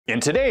In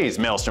today's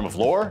Maelstrom of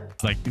Lore,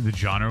 like the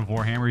genre of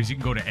Warhammer is you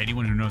can go to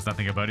anyone who knows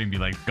nothing about it and be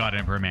like, God,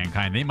 Emperor,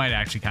 Mankind. They might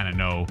actually kind of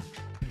know.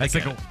 That's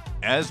like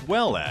as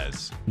well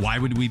as, why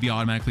would we be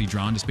automatically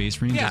drawn to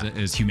Space Marines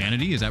as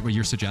humanity? Is that what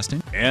you're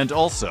suggesting? and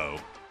also,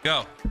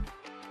 Go.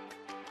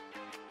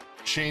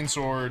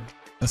 Chainsword.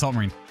 Assault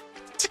Marine.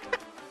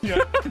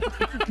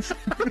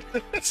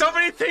 So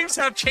many things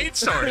have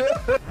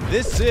chainsword.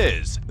 this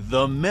is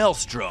the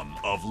Maelstrom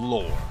of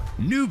Lore.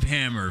 Noob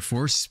Hammer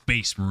for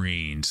Space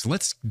Marines.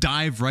 Let's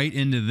dive right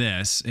into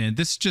this. And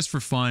this is just for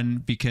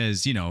fun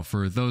because, you know,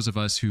 for those of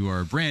us who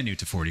are brand new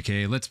to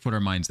 40K, let's put our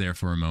minds there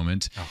for a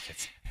moment.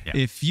 Yeah.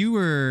 If you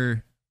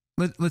were,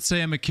 let's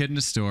say I'm a kid in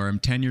a store, I'm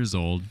 10 years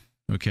old,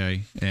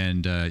 okay?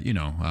 And,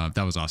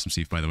 that was awesome,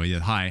 Steve, by the way. Yeah,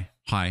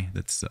 hi.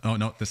 That's, oh,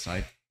 no, this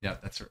side. Yeah,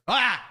 that's her.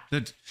 Ah!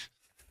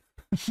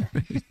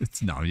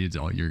 No, you're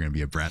going to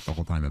be a brat the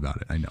whole time about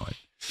it. I know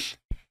it.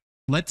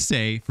 Let's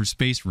say for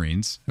Space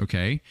Marines,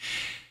 okay?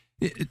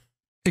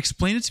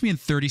 Explain it to me in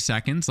 30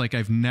 seconds like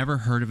I've never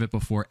heard of it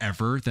before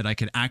ever, that I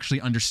could actually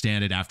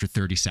understand it after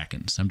 30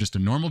 seconds. I'm just a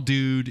normal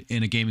dude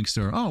in a gaming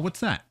store. Oh, what's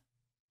that?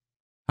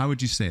 How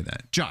would you say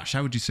that? Josh,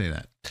 how would you say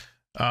that?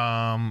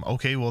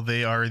 Okay, well,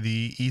 they are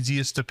the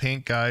easiest to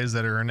paint guys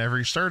that are in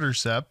every starter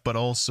set, but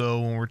also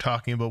when we're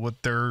talking about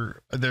what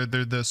they're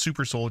the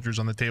super soldiers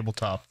on the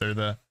tabletop. They're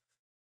the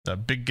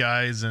big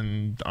guys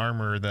in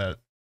armor that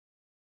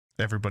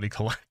everybody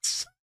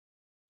collects.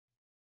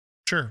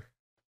 Sure.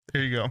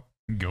 There you go.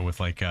 Go with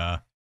like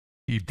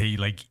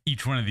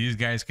each one of these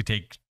guys could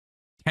take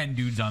 10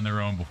 dudes on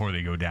their own before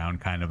they go down,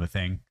 kind of a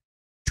thing.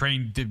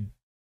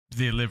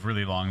 They live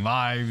really long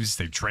lives.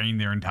 They train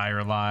their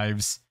entire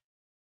lives.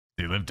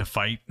 They live to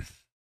fight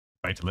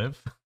to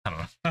live. I don't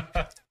know.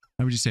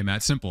 How would you say,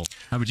 Matt? Simple.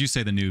 How would you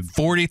say the noob?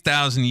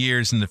 40,000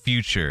 years in the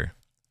future,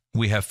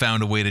 we have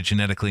found a way to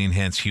genetically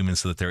enhance humans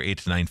so that they're 8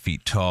 to 9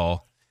 feet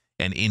tall,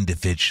 and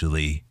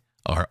individually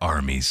are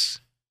armies.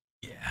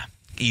 Yeah.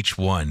 Each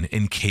one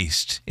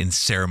encased in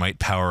ceramite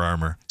power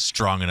armor,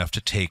 strong enough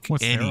to take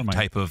What's any ceramite?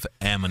 type of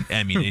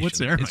ammunition. What's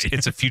ceramite?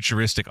 It's a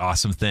futuristic,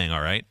 awesome thing,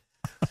 all right?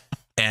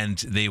 And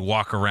they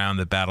walk around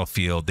the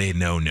battlefield. They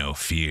know no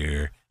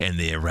fear, and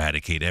they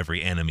eradicate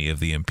every enemy of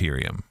the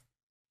Imperium.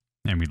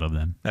 And we love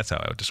them. That's how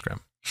I would describe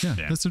them.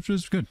 Yeah, that's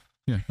good.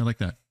 Yeah, I like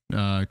that.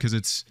 Because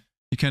it's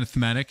kind of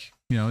thematic.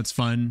 You know, it's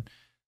fun.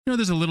 You know,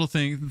 there's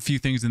a few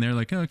things in there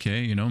like,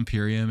 okay, you know,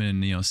 Imperium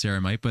and, you know,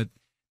 ceramite, but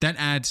that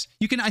adds,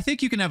 I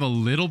think you can have a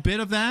little bit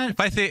of that.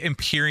 If I say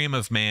Imperium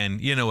of Man,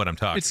 you know what I'm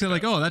talking It's about.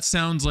 like, oh, that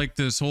sounds like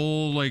this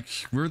whole, like,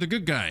 we're the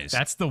good guys.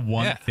 That's the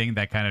one thing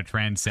that kind of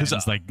transcends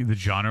like the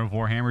genre of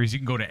Warhammer is you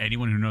can go to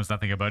anyone who knows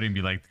nothing about it and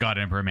be like, God,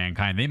 Emperor,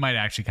 Mankind. They might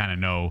actually kind of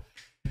know.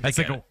 It's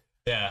like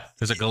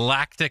There's a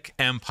galactic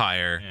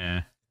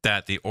empire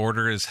that the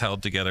Order is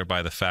held together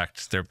by the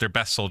fact their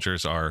best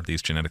soldiers are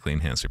these genetically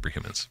enhanced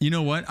superhumans. You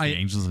know what? the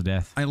Angels of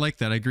Death. I like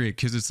that. I agree.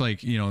 Because it's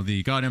like, you know,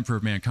 the God Emperor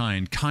of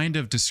Mankind kind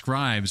of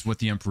describes what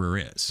the Emperor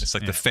is. It's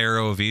like the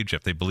Pharaoh of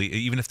Egypt. They believe,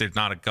 even if they're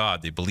not a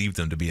god, they believe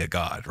them to be a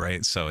god,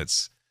 right? So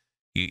it's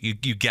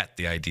you get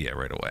the idea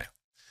right away.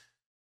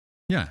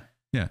 Yeah.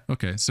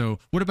 Okay. So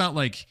what about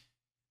like,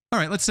 all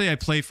right, let's say I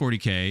play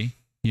 40K,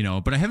 you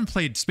know, but I haven't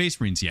played Space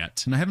Marines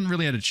yet, and I haven't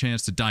really had a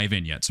chance to dive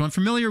in yet. So I'm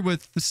familiar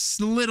with this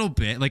a little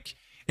bit, like,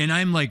 and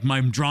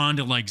I'm drawn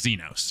to like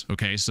Xenos.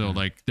 Okay. So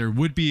like there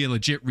would be a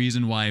legit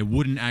reason why I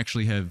wouldn't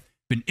actually have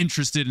been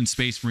interested in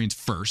Space Marines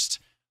first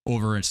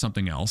over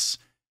something else,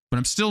 but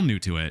I'm still new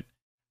to it.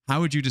 How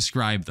would you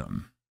describe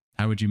them?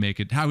 How would you make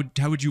it? How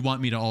would you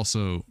want me to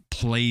also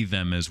play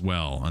them as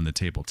well on the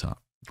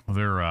tabletop? Well,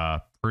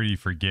 they're pretty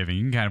forgiving.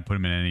 You can kind of put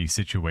them in any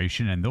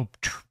situation, and they'll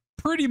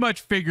pretty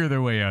much figure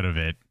their way out of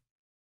it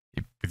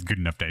with good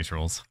enough dice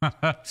rolls.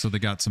 So they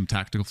got some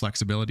tactical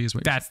flexibility as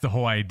well. That's the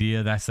whole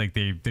idea. That's like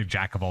they're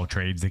jack of all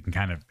trades. They can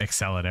kind of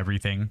excel at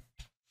everything,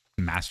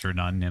 master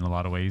none in a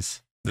lot of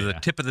ways. They're the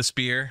tip of the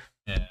spear.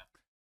 Yeah.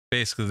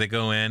 Basically, they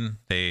go in.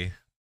 It's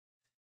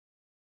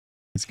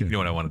good. You know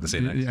what I wanted to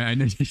say next? Yeah, I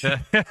know.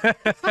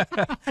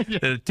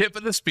 The tip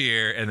of the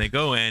spear, and they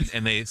go in,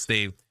 and they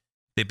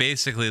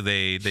basically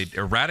they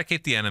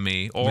eradicate the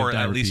enemy, or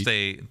at least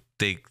they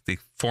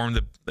form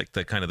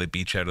the kind of the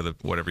beach out of the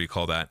whatever you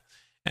call that,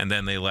 and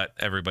then they let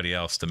everybody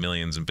else, the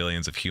millions and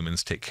billions of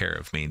humans, take care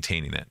of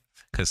maintaining it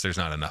because there's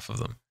not enough of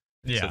them.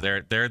 Yeah.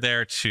 So they're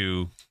there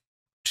to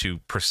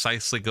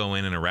precisely go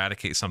in and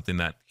eradicate something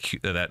that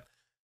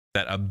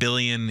a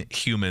billion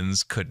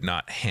humans could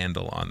not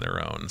handle on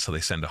their own. So they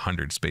send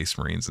 100 Space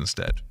Marines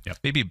instead. Yep.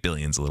 Maybe a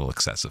billion's a little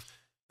excessive.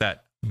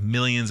 That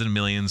millions and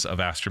millions of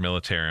Astra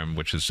Militarum,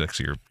 which is just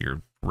your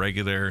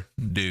regular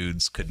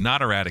dudes, could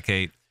not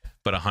eradicate,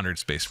 but 100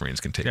 Space Marines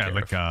can take care of.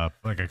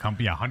 Like a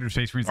company, 100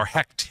 Space Marines. Or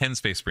heck, 10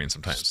 Space Marines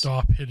sometimes.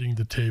 Stop hitting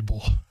the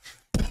table.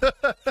 I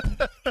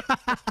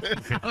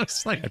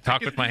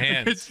talk with my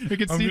hands. I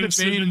could I'm see gonna the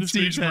send vein in in the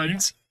Steve's Space head.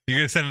 Marines. You're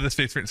going to send them to the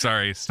Space Marines?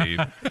 Sorry, Steve.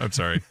 I'm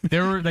sorry. They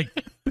were like,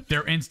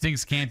 their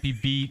instincts can't be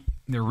beat.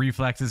 Their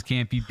reflexes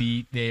can't be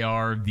beat. They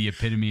are the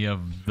epitome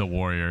of the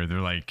warrior.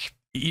 They're like,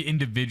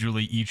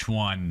 individually, each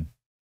one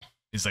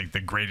is like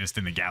the greatest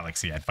in the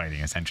galaxy at fighting,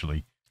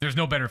 essentially. There's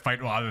no better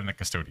fight other than the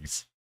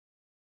Custodes.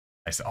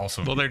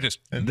 Also, Well, they're the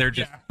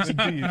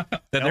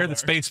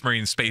Space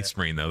Marine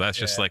though. That's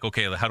just like,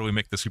 okay, how do we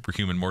make the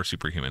superhuman more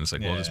superhuman? It's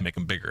like, well, just make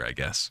them bigger, I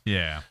guess.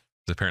 Yeah.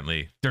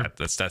 Apparently,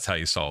 that's how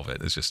you solve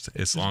it. It's just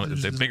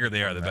the bigger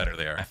they are, the better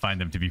they are. I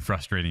find them to be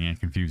frustrating and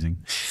confusing.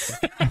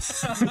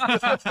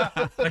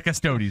 The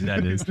Custodes,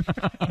 that is.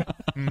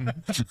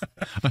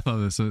 I thought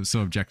it was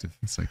so objective.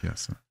 It's like,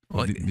 yes.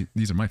 Well,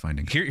 these are my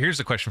findings. Here's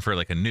a question for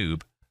like a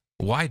noob.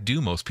 Why do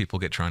most people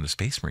get drawn to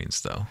Space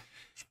Marines though?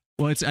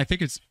 Well, I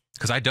think it's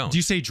because I don't. Do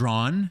you say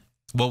drawn?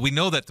 Well, we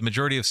know that the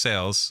majority of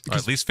sales, or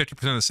at least 50%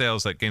 of the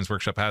sales that Games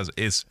Workshop has,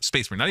 is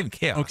Space Marine, not even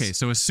Chaos. Okay,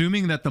 so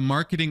assuming that the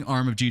marketing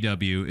arm of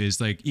GW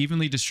is like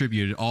evenly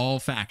distributed, all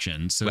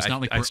factions, so it's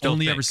not like we're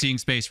only ever seeing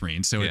Space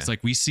Marines. So it's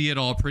like we see it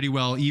all pretty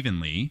well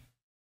evenly.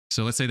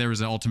 So let's say there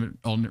was an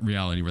alternate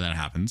reality where that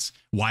happens.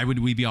 Why would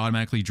we be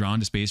automatically drawn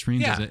to Space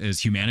Marines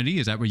as humanity?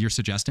 Is that what you're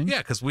suggesting? Yeah,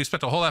 because we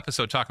spent a whole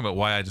episode talking about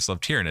why I just love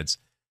Tyranids.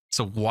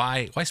 So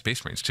why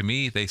Space Marines? To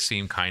me, they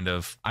seem kind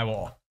of I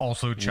will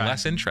also try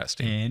less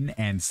interesting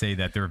and say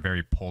that they're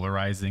very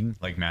polarizing,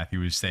 like Matthew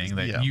was saying,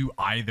 that you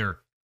either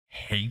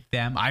hate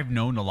them. I've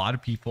known a lot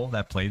of people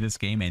that play this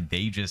game and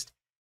they just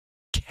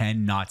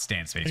cannot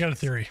stand Space Marines. I got a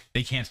theory.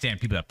 They can't stand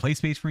people that play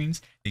Space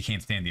Marines. They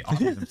can't stand the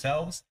authors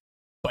themselves.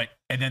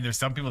 And then there's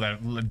some people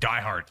that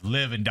die hard,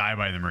 live and die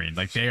by the Marine.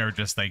 Like they are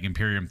just like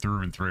Imperium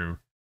through and through.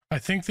 I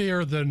think they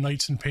are the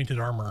knights in painted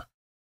armor.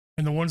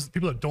 And the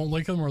people that don't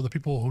like them are the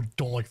people who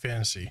don't like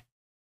fantasy.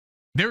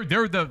 They're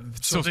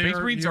Space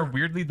Marines are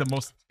weirdly the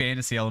most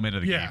fantasy element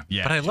of the game.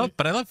 Yeah,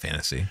 but I love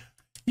fantasy.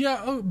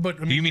 Yeah, but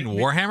I mean, you mean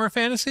Warhammer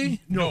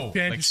fantasy? No,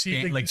 fantasy.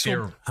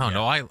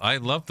 I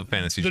love the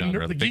fantasy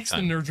genre. The geeks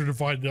and nerds are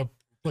divided up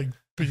like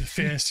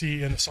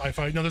fantasy and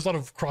sci-fi. Now there's a lot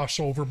of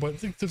crossover, but I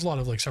think there's a lot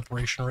of like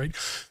separation, right?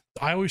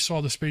 I always saw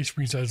the Space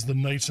Marines as the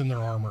knights in their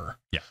armor.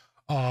 Yeah.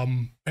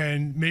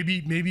 And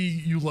maybe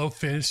you love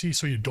fantasy,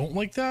 so you don't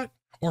like that.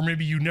 Or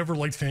maybe you never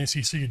liked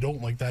fantasy, so you don't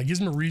like that. It gives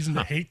them a reason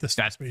to hate the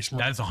Space Marines.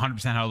 That's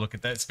 100% how I look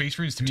at that. Space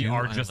Marines to me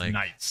are just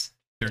knights.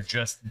 They're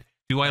just.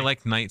 Do I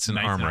like knights in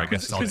armor? I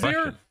guess because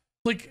they're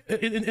like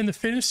in the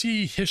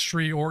fantasy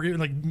history or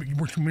like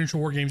miniature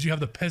war games, you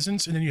have the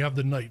peasants and then you have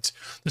the knights.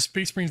 The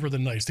Space Marines were the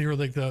knights. They were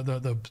like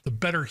the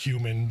better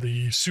human,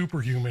 the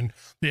superhuman.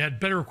 They had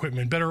better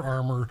equipment, better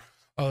armor.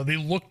 They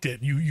looked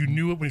it. You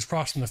knew it when he's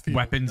crossing the field.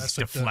 Weapons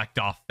deflect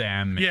off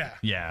them.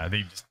 Yeah.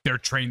 They're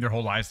trained their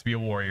whole lives to be a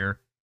warrior.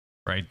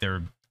 Right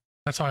there.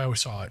 That's how I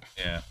always saw it.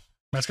 Yeah.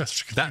 That's got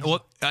such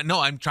no,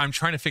 I'm trying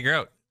to figure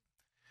out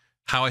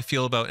how I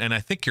feel about, and I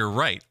think you're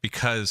right,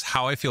 because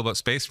how I feel about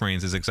Space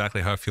Marines is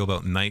exactly how I feel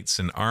about knights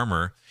in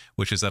armor,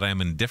 which is that I am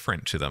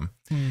indifferent to them.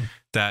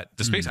 That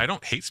the space, I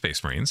don't hate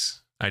Space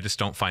Marines. I just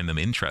don't find them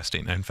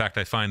interesting. In fact,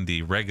 I find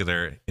the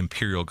regular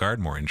Imperial Guard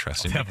more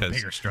interesting. Have a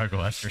bigger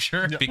struggle, that's for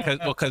sure.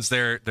 Because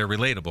they're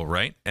relatable,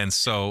 right? And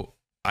so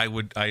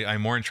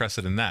I'm more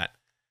interested in that.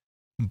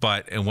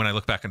 But when I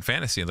look back in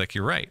fantasy, like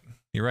you're right.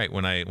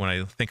 When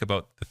I think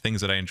about the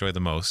things that I enjoy the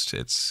most,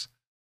 it's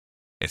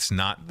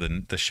not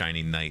the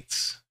shiny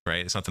knights,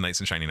 right? It's not the knights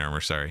in shining armor.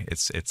 Sorry,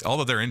 it's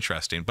although they're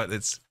interesting, but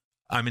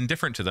I'm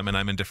indifferent to them, and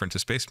I'm indifferent to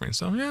Space Marines.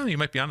 So yeah, you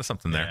might be onto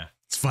something there.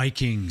 It's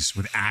Vikings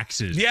with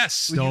axes.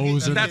 Yes,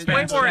 those are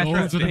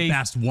the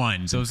best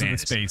ones. Those are the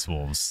Space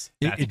Wolves.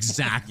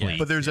 Exactly.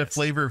 But there's a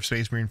flavor of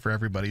Space Marine for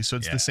everybody. So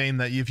it's the same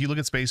that if you look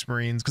at Space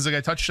Marines, because like I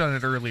touched on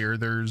it earlier,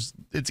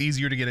 it's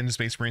easier to get into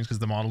Space Marines because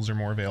the models are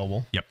more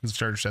available. Yep. Because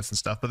starter sets and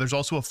stuff. But there's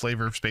also a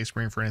flavor of Space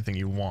Marine for anything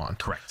you want.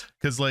 Correct.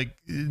 Because like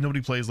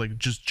nobody plays like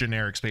just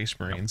generic Space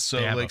Marines.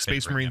 So like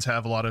Space Marines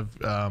have a lot of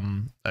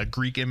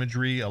Greek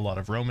imagery, a lot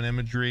of Roman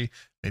imagery,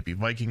 maybe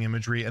Viking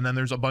imagery, and then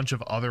there's a bunch of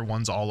other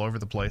ones all over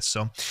the place.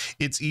 So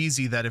it's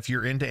easy that if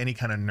you're into any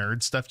kind of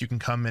nerd stuff, you can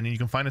come in and you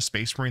can find a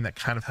Space Marine that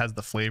kind of has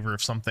the flavor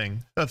of some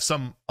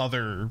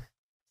other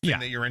thing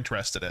that you're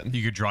interested in.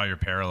 You could draw your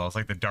parallels.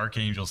 Like the Dark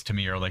Angels to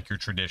me are like your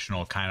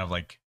traditional kind of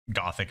like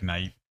Gothic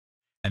knight.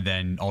 And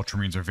then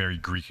Ultramarines are very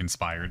Greek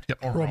inspired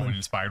or Roman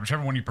inspired,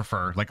 whichever one you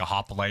prefer, like a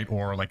Hoplite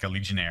or like a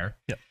Legionnaire.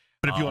 Yep.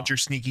 But if you want your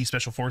sneaky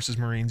Special Forces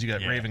Marines, you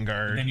got Raven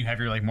Guard. And then you have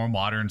your like more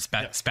modern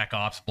Spec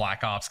Ops,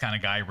 Black Ops kind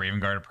of guy. Raven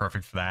Guard are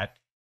perfect for that.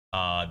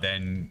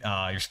 Then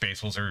your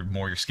Space Wolves are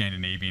more your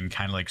Scandinavian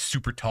kind of like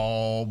super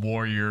tall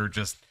warrior.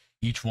 Just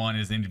each one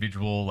is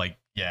individual, like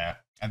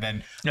And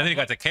then you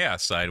got the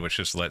Chaos side, which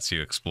just lets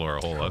you explore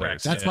a whole other.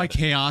 That's why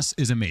Chaos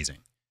is amazing.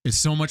 It's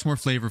so much more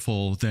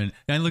flavorful than.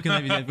 I'm looking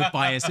at it with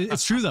bias.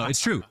 It's true though.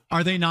 It's true.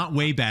 Are they not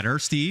way better,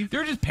 Steve?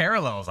 They're just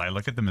parallels. I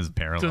look at them as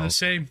parallels. They're the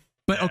same.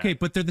 But okay,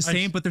 but they're the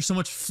same, but there's so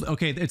much.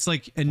 Okay, it's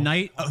like a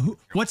knight.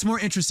 What's more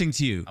interesting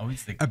to you?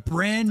 A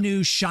brand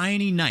new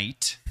shiny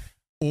knight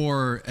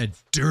or a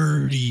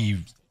dirty,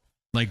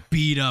 like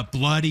beat up,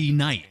 bloody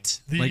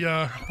knight?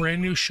 The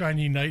brand new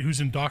shiny knight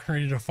who's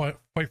indoctrinated to fight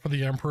for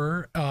the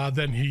Emperor.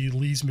 Then he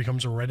leaves and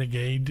becomes a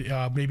renegade.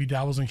 Maybe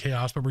dabbles in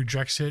chaos, but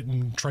rejects it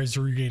and tries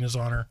to regain his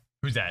honor.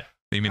 Who's that?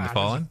 You mean the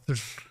Fallen?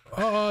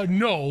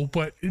 No,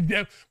 but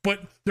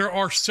there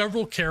are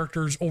several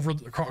characters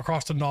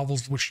across the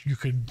novels which you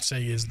could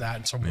say is that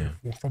in some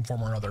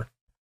form or another.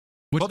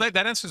 Well, that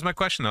answers my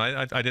question,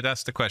 though. I did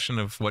ask the question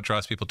of what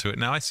draws people to it.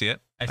 Now I see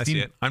it. I see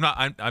it. I'm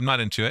not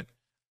into it.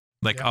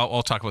 Like, yeah.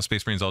 I'll talk about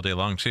Space Marines all day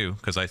long, too,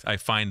 because I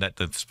find that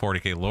the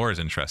 40K lore is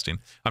interesting.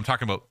 I'm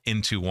talking about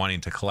into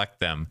wanting to collect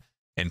them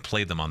and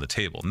play them on the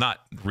table, not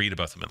read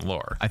about them in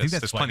lore. I think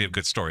there's plenty of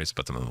good stories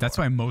about them in the lore. That's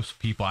why most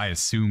people, I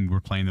assume,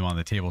 were playing them on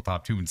the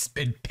tabletop, too,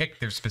 and pick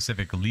their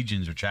specific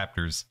legions or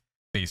chapters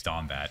based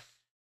on that.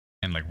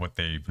 And, like, what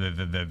they're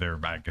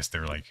I guess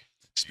they're, like...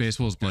 Space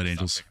Wolves, Blood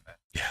Angels.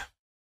 Yeah.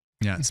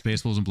 Yeah,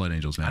 Space Wolves and Blood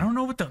Angels, man. I don't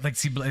know what the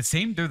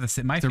same. They're the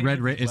same.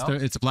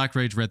 It's a Black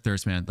Rage, Red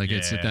Thirst, man. Like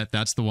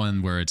that's the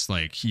one where it's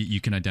like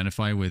you can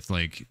identify with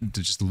like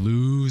just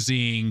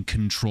losing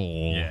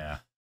control. Yeah.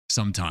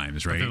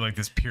 Sometimes, right? But they're like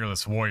this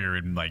peerless warrior,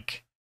 and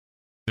like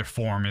their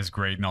form is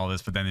great and all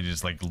this, but then they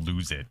just like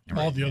lose it.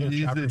 All the other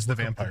chapters, it's the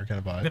vampire kind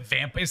of vibe. The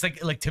vampire. It's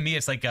like to me,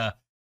 it's like the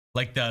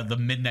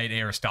midnight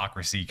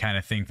aristocracy kind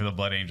of thing for the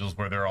Blood Angels,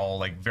 where they're all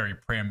like very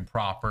prim,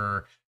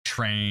 proper,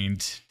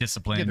 trained,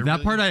 disciplined. Yeah,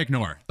 that part I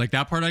ignore. Like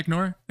that part I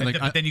ignore. Like,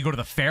 but then you go to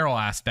the feral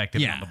aspect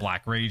of it Yeah. on the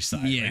Black Rage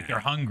side. Yeah. Like they're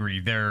hungry,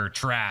 they're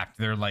trapped,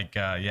 they're like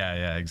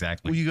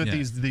exactly. Well, you got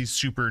Yeah. these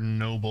super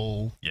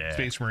noble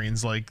Space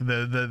Marines, like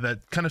the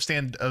that kind of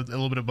stand a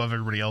little bit above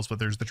everybody else, but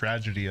there's the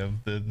tragedy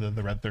of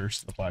the Red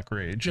Thirst, the Black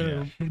Rage.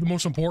 The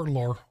most important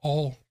lore,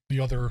 all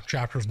the other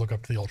chapters look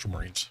up to the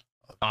Ultramarines.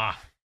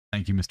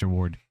 Thank you, Mr.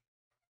 Ward.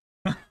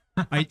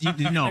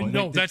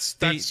 No, that's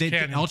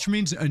canon.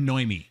 Ultramarines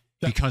annoy me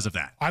because of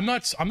that. I'm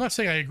not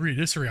saying I agree or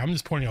disagree. I'm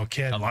just pointing out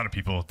canon. A lot of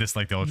people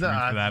dislike the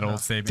Ultramarines for that old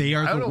statement. They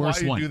are I don't the know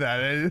worst why you one. do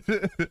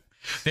that.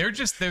 They're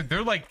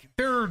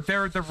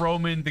the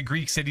Roman, the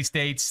Greek city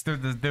states. They're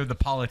the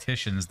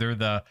politicians. They're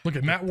the Look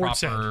at Matt Ward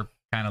said. proper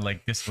kind of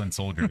like disciplined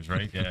soldiers,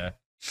 right? Yeah.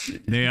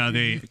 They are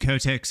the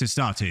Codex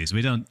Astartes.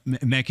 We don't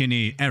make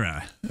any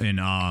error in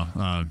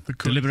our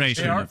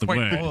deliberation of the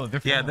word.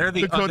 They're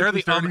the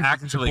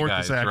actually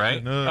guys,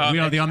 right? We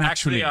are the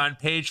actually actually. on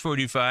page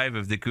 45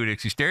 of the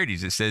Codex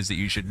Astartes. It says that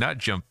you should not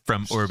jump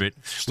from orbit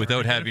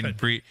without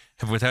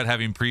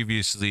having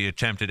previously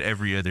attempted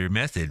every other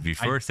method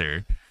before,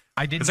 sir.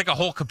 It's like a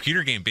whole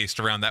computer game based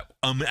around that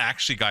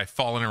actually guy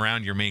falling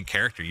around your main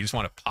character. You just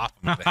want to pop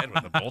him in the head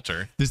with a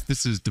bolter. This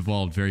has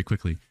devolved very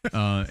quickly,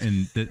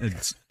 and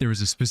there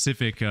was a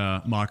specific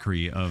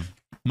mockery of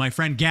my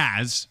friend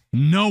Gaz.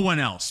 No one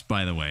else,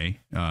 by the way.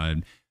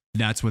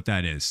 That's what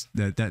that is.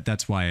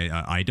 That's why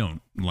I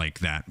don't like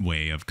that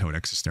way of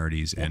Codex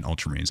Astartes and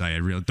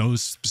Ultramarines.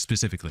 Those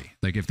specifically.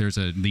 Like if there's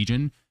a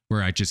Legion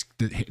where I just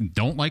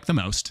don't like the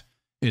most,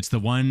 it's the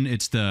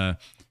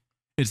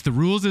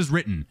rules as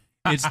written.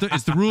 It's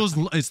the rules.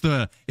 It's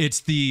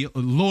the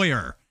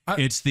lawyer.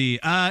 It's the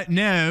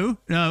no.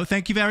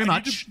 Thank you very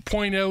much. I need to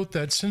point out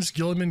that since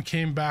Gilliman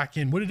came back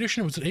in, what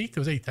edition was it? 8th? It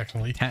was 8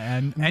 technically.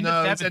 End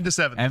of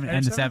 7th.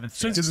 End of 7th.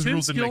 Since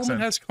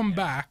Gilliman has come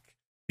back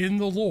in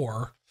the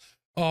lore,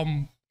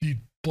 the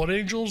Blood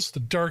Angels, the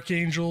Dark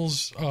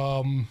Angels,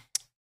 the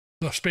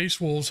Space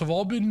Wolves have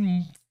all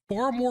been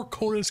far more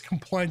Codex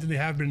compliant than they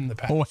have been in the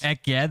past. Oh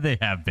heck yeah, they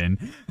have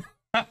been.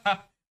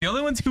 The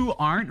only ones who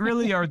aren't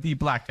really are the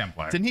Black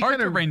Templars. Didn't he Hard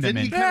kind to of rein them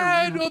in.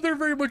 No, they're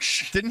very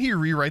much. Didn't he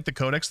rewrite the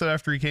Codex though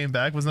after he came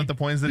back? Wasn't that the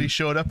points that he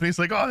showed up and he's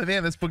like, "Oh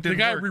man, this book didn't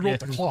The guy work." rewrote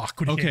the clock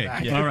when he came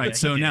back. All right.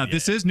 So now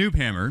this is Noob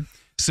Hammer.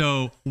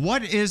 So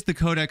what is the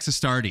Codex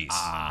Astartes?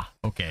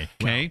 Okay.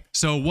 Okay.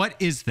 So what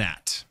is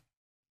that?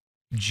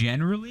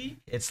 Generally,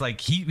 it's like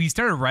he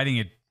started writing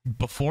it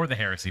before the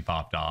heresy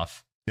popped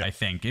off. Yeah. I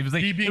think it was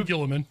like He being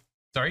Gilliman.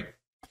 Sorry.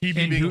 He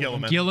being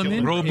Gilliman.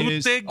 Gilliman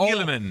is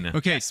Gilliman.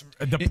 okay.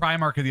 The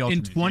Primarch of the Ultramarines.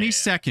 In 20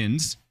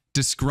 seconds,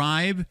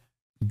 describe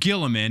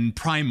Gilliman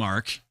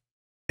Primarch,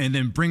 and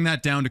then bring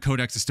that down to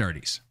Codex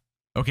Astartes.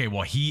 Okay,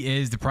 well, he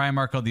is the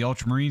Primarch of the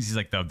Ultramarines. He's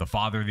like the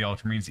father of the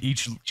Ultramarines.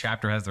 Each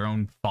chapter has their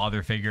own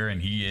father figure,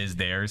 and he is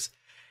theirs.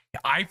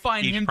 I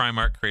find Each him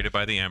Primarch created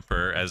by the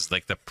Emperor as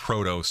like the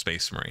proto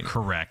Space Marine.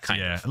 correct.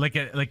 Kind yeah, of.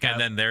 and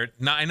then they're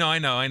not. I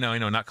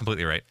know, not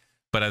completely right,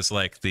 but as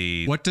like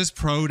the What does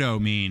proto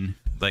mean?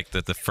 like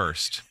the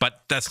first. But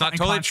that's not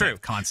totally true.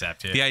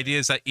 Concept. Yeah. The idea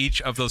is that each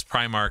of those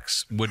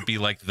Primarchs would be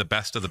like the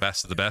best of the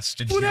best of the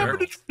best. What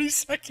happened in 20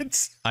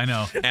 seconds? I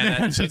know.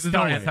 And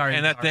that, Sorry.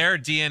 and that their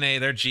DNA,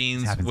 their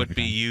genes happens would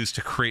every be time. used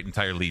to create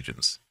entire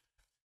legions.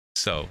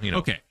 So,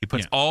 Okay, he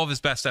puts yeah. all of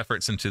his best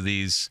efforts into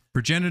these.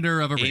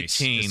 Progenitor of a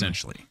race, 18.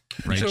 essentially.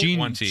 Right? So-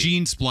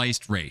 Gene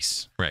spliced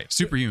race. Right.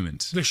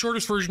 Superhumans. The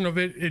shortest version of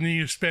it, and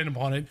you expand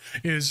upon it,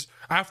 is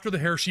after the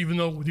heresy, even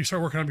though you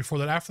started working on it before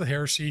that, after the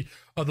heresy,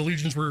 the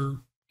legions were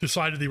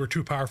decided they were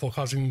too powerful,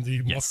 causing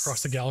the muck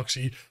across the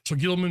galaxy. So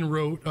Gilliman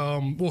wrote,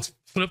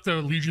 split up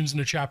the legions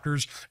into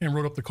chapters and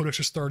wrote up the Codex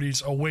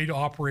Astartes, a way to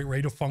operate,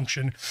 way to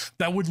function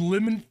that would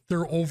limit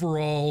their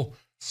overall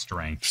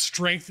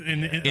strength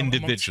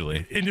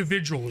individually,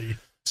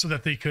 so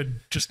that they could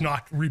just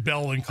not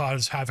rebel and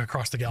cause havoc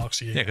across the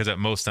galaxy. Yeah, because at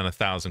most on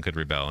 1,000 could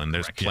rebel, and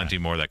there's plenty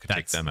more that could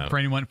take them out. For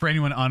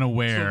anyone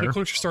unaware. So the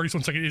Codex Astartes,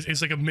 once again,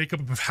 is like a makeup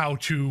of how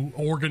to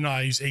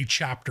organize a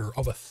chapter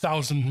of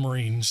 1,000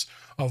 Marines,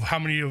 of how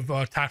many of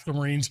tactical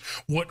Marines,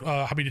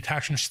 how many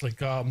detachments,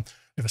 like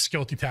have a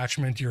scout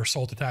detachment, your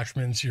assault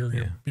detachments, your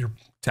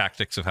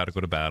Tactics of how to go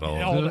to battle.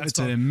 Yeah, all that It's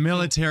stuff. a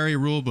military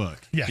rule book.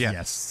 yeah.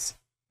 Yes.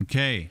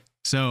 Okay.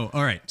 So,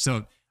 all right.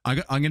 So I'm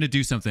going to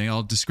do something.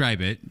 I'll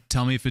describe it.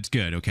 Tell me if it's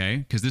good. Okay.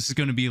 Because this is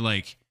going to be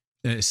like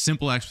a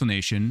simple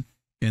explanation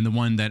and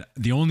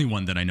the only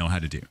one that I know how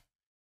to do.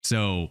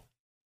 So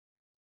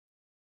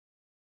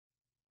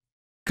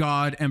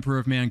God, Emperor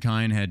of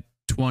Mankind, had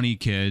 20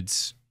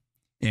 kids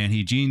and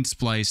he gene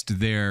spliced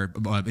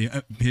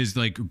his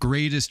like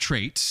greatest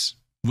traits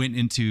went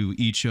into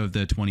each of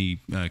the 20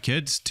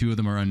 kids. 2 of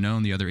them are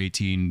unknown. The other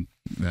 18,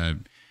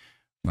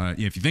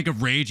 if you think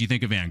of rage, you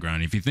think of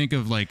Angron. If you think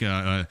of like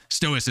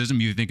stoicism,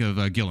 you think of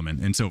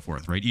Gilliman and so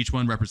forth, right? Each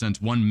one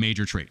represents one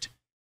major trait.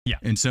 Yeah.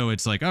 And so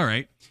it's like, all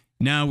right,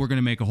 now we're going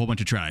to make a whole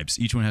bunch of tribes.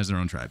 Each one has their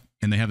own tribe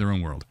and they have their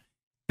own world.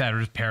 That are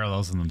just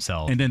parallels in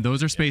themselves. And then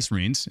those are Space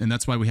Marines. And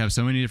that's why we have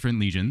so many different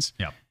legions.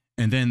 Yep.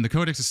 And then the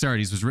Codex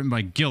Astartes was written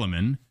by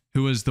Gilliman,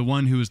 who was the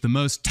one who was the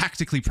most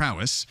tactically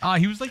prowess.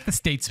 He was like the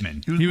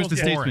statesman. He was the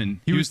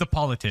statesman. He was the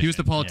politician. He was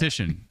the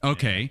politician. Yeah.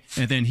 Okay.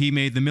 And then he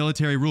made the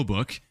military rule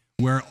book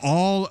where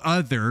all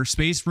other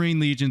Space Marine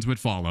legions would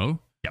follow.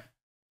 Yep.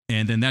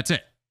 And then that's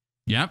it.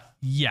 Yep.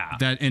 Yeah.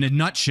 That in a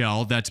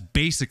nutshell, that's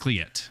basically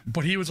it.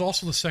 But he was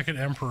also the second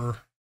emperor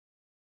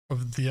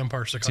of the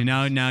Empire. See,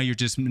 now you're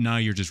just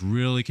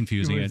really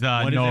confusing It was, it.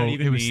 What does that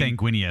even it was mean?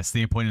 Sanguinius.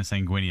 The appointed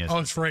Sanguinius. Oh,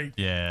 that's right.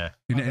 Yeah.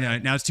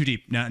 Now it's too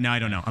deep. Now I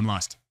don't know. I'm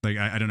lost. Like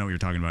I don't know what you're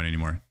talking about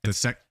anymore.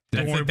 That's about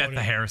the it.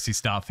 heresy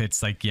stuff.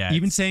 It's like, yeah.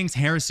 Even saying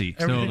heresy.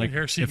 So Everything like,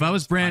 heresy if I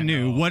was brand I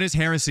new, know. what is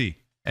heresy?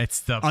 It's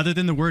the Other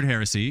than the word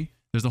heresy,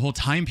 there's the whole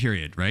time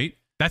period, right?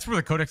 that's where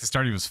the Codex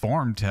Astartes was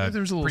formed. there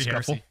was a little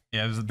pre-heresy. scuffle.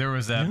 Yeah, there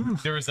was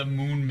a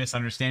moon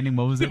misunderstanding.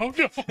 What was it? Oh,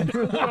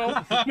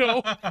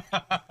 no.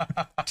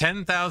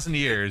 10,000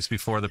 years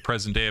before the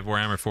present day of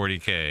Warhammer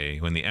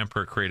 40k, when the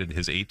Emperor created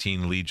his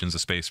 18 legions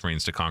of Space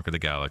Marines to conquer the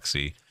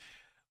galaxy,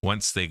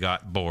 once they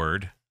got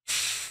bored,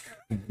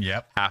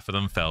 Yep. half of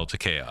them fell to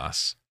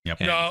chaos. Yep.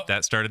 And No.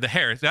 that started the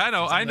heresy. I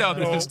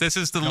know. This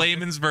is the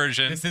layman's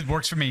version. This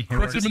works for me.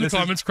 Correct him in the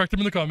comments. Correct him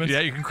in the comments. Yeah,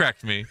 you can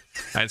correct me.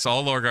 It's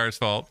all Lorgar's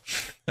fault.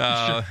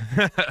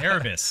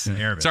 Erebus.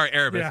 Sorry,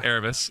 Erebus. Yeah.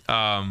 Erebus.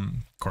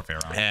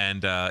 Corfera.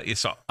 And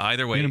so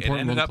either way, An it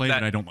important ended role up to play, that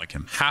but I don't like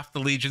him. half the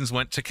legions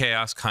went to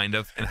chaos, kind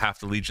of, and half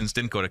the legions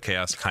didn't go to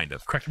chaos, kind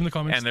of. Correct him in the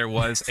comments. And there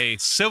was a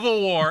civil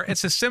war.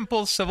 It's a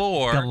simple civil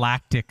war.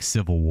 Galactic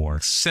Civil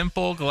War.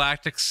 Simple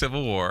galactic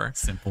civil war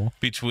Simple.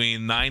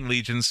 between 9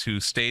 legions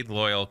who stayed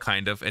loyal,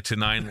 kind of, and to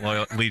 9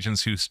 loyal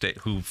legions who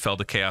fell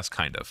to chaos,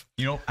 kind of.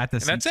 You know, at the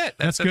And that's it.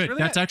 That's good. really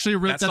That's it. actually a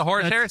real. That's the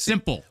Horus that's heresy.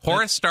 simple.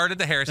 Horus started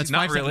the heresy. That's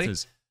Not 5 really.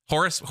 sentences.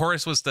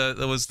 Horus was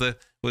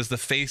the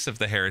face of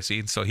the heresy,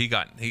 and so he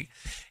got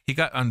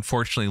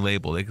unfortunately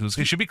labeled.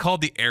 It should be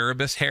called the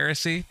Erebus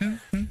heresy,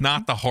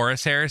 not the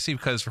Horus heresy,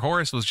 because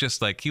Horus was just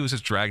like he was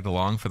just dragged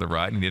along for the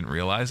ride and he didn't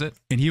realize it.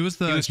 And he was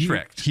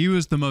tricked. He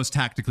was the most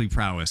tactically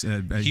prowess. He was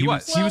Well, the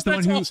one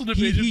that's who also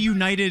debated. he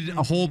united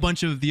a whole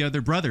bunch of the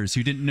other brothers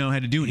who didn't know how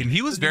to do And anything.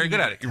 he was very good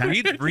at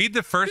it. Read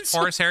the first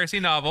Horus heresy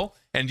novel,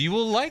 and you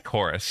will like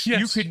Horus. Yes,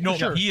 you could know for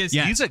sure. he is.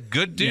 Yeah. He's a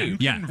good dude.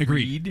 Yeah, You can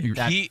agreed. read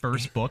that He-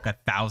 first book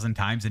 1,000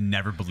 times and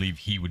never believe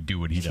he would do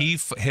what he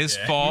does. His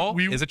fall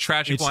We- is a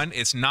tragic it's- one.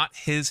 It's not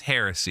his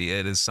heresy.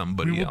 It is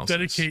somebody We will else's.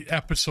 dedicate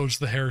episodes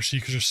to the heresy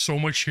because there's so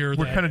much here.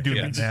 We're that kind of doing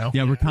it now.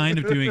 Yeah, we're kind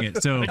of doing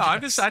it. So No, I'm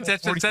just that's a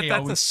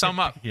 40K sum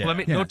up. yeah. Let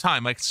me Yeah. no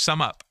time. Like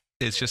sum up.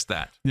 It's just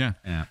that. yeah,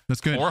 Yeah.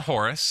 that's good. Or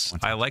Horus.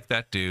 I like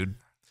that dude.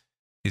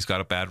 He's got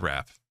a bad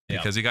rap Yeah.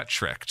 because he got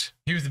tricked.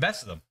 He was the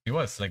best of them. He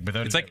was like,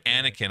 without It's like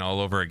Anakin all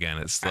over again.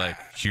 It's like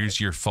here's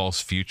your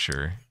false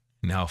future.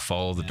 Now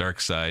follow the dark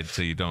side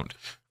so you don't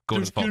go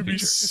There's to the going false to be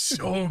future.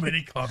 so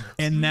many comments.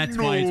 And that's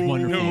why it's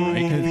wonderful,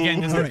 right? 'Cause,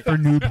 again, this all is right. for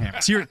noob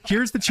ham. So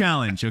here's the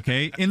challenge,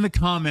 okay? In the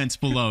comments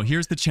below,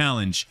 here's the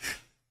challenge.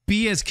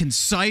 Be as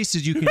concise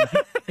as you can.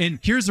 And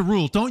here's the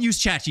rule. Don't use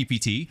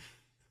ChatGPT.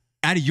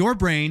 Out of your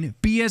brain,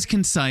 be as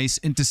concise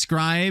and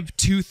describe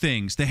 2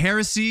 things, the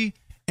heresy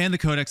and the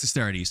Codex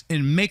Astartes,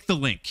 and make the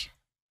link.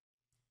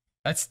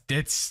 It's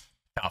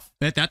tough.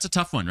 That's a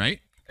tough one, right?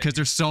 Because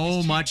there's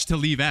so much to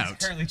leave out.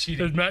 Apparently Does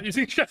cheating. Matt, you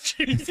think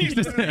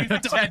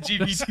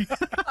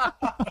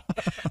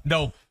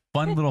No,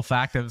 fun little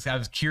fact. I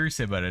was curious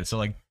about it. So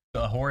like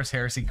the Horus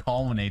Heresy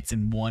culminates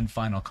in one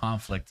final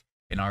conflict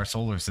in our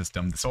solar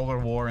system, the Solar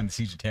War and the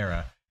Siege of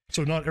Terra.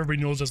 So not everybody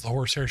knows as the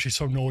Horus heresy.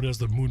 Some know it as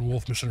the Moon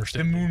Wolf The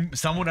misunderstanding. moon,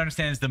 some would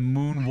understand as the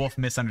Moon Wolf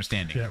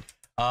misunderstanding.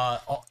 Yeah.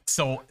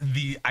 So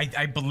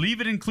I believe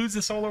it includes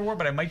the Solar War,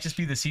 but it might just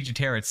be the Siege of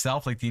Terra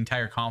itself. Like the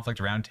entire conflict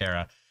around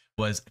Terra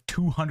was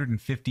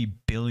 250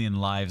 billion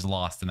lives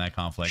lost in that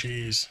conflict.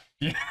 Jeez.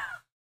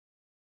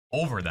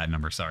 Over that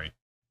number, sorry.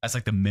 That's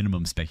like the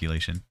minimum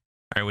speculation.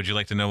 All right, would you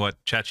like to know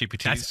what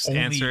ChatGPT's That's only-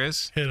 answer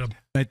is? Hit him.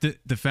 But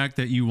the fact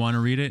that you want to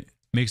read it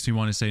makes me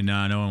want to say,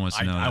 no one wants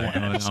to know I that. want-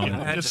 No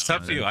one It's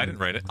up to you. I didn't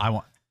write it. I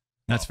want.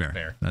 That's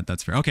fair.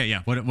 That's fair. Okay,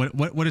 yeah.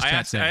 What does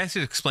chat say? I asked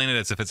you to explain it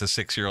as if it's a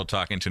 6-year-old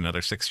talking to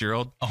another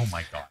 6-year-old. Oh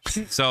my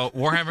gosh. So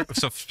Warhammer,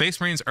 so Space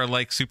Marines are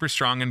like super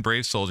strong and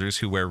brave soldiers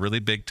who wear really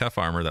big, tough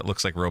armor that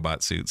looks like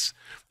robot suits.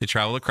 They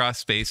travel across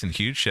space in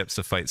huge ships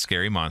to fight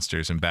scary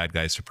monsters and bad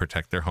guys to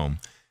protect their home.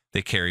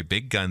 They carry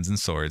big guns and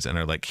swords and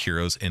are like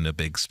heroes in a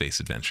big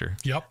space adventure.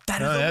 Yep.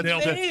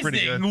 That's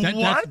pretty good.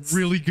 That's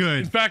really In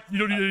good. fact, you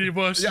don't need any of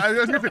us. Yeah, I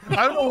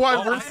don't know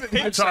why we're sitting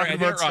here talking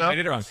about stuff. I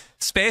did it wrong.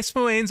 Space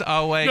Marines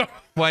are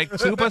like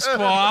super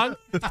strong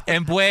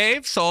and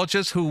brave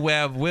soldiers who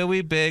wear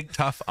really big,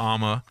 tough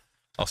armor.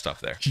 I'll stop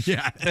there.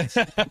 Yeah, it's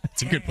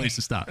a good place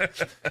to stop.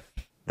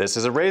 This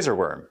is a razor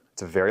worm.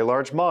 It's a very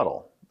large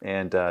model.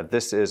 And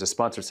this is a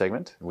sponsored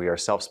segment. We are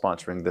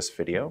self-sponsoring this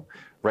video.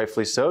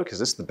 Rightfully so, because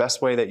this is the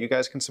best way that you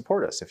guys can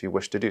support us if you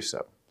wish to do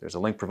so. There's a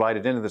link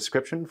provided in the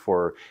description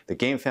for the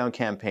Game Found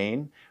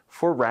campaign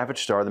for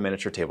Ravaged Star, the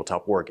miniature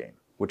tabletop wargame,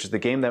 which is the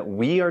game that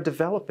we are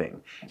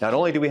developing. Not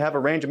only do we have a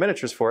range of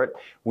miniatures for it,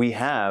 we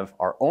have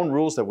our own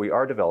rules that we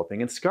are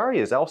developing, and Scary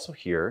is also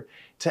here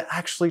to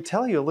actually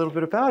tell you a little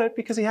bit about it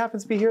because he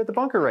happens to be here at the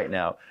bunker right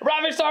now.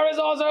 Ravaged Star is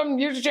awesome.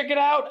 You should check it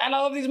out. And I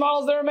love these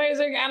models. They're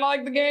amazing. And I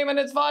like the game and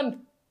it's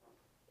fun.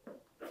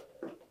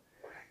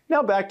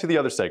 Now back to the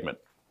other segment.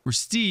 Where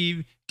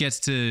Steve gets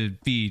to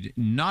be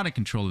not in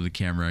control of the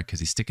camera because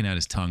he's sticking out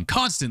his tongue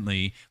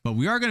constantly. But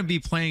we are going to be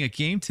playing a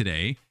game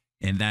today,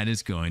 and that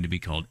is going to be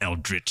called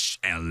Eldritch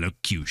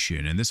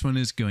Elocution. And this one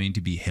is going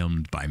to be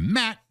helmed by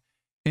Matt.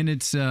 And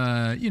it's,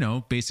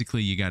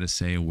 basically you got to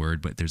say a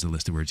word, but there's a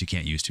list of words you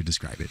can't use to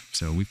describe it.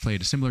 So we've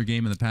played a similar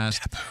game in the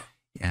past. Taboo.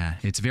 Yeah,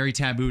 it's very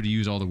taboo to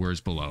use all the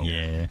words below.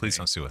 Yeah. Please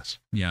don't sue us.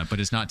 Yeah, but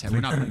it's not taboo.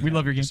 We're not. We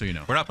love your game. So you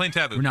know. We're not playing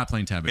Taboo. We're not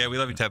playing taboo. Yeah, we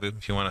love you, Taboo.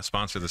 If you want to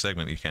sponsor the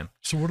segment, you can.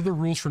 So what are the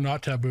rules for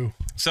not taboo?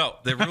 So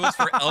the rules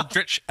for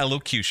Eldritch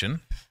Elocution.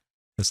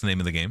 That's the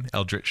name of the game.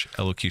 Eldritch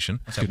Elocution.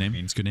 It's a good name.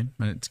 It's a good name.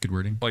 It's good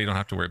wording. Well, you don't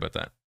have to worry about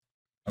that.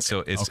 Okay.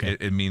 So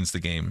it means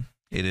the game.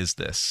 It is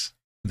this.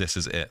 This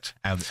is it.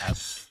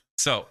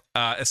 So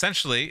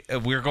essentially,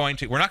 we're not going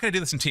to do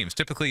this in teams.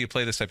 Typically, you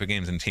play this type of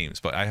games in teams,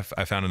 but I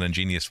found an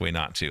ingenious way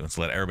not to. It's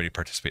let everybody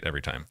participate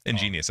every time.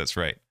 Ingenious, that's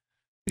right.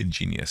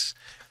 Ingenious.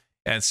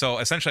 And so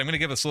essentially, I'm going to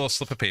give us a little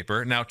slip of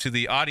paper. Now, to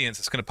the audience,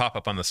 it's going to pop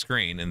up on the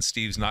screen, and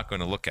Steve's not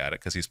going to look at it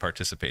because he's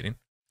participating,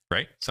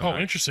 right? Somehow. Oh,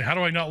 interesting. How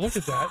do I not look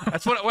at that?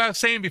 That's what I was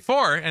saying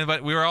before.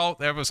 But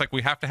everyone was like,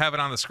 we have to have it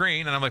on the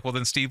screen. And I'm like, well,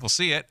 then Steve will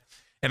see it.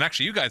 And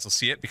actually, you guys will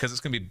see it because it's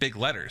going to be big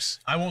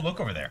letters. I won't look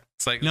over there.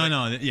 It's like No,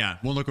 yeah,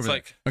 we'll look over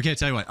there. Okay, I'll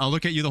tell you what. I'll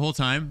look at you the whole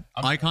time.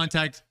 Eye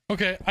contact.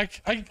 Okay,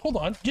 I hold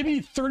on. Give me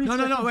 30 No,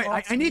 seconds. wait.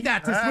 I need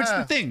that to switch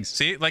the things.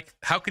 See, like,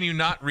 how can you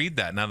not read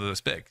that now that it's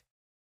big?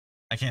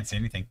 I can't say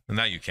anything. And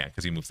now you can't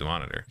because you moved the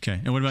monitor. Okay,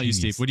 and what about you,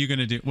 Steve? What are you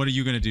gonna do? What are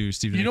you gonna do,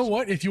 Steve? You know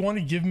what? If you want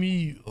to give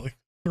me like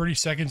 30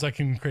 seconds, I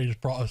can create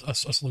a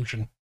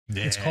solution.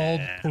 Yeah. It's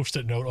called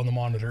Post-it note on the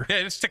monitor.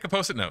 Yeah, just take a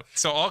Post-it note.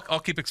 So I'll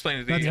keep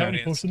explaining to Do the you have any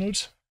audience. Post-it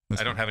notes?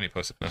 I don't have any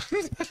Post-it notes.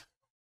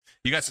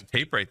 You got some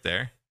tape right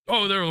there.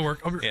 Oh, there will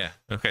work. Yeah.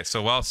 Okay.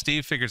 So while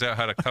Steve figures out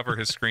how to cover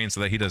his screen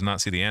so that he does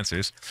not see the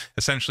answers,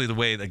 essentially the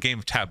way the game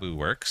of Taboo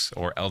works,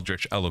 or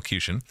Eldritch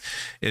Elocution,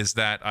 is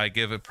that I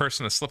give a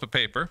person a slip of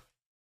paper,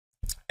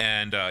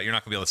 and you're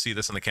not going to be able to see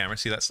this on the camera.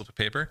 See that slip of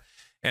paper?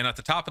 And at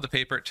the top of the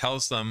paper, it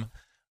tells them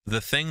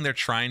the thing they're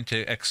trying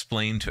to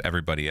explain to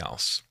everybody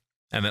else.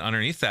 And then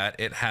underneath that,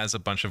 it has a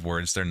bunch of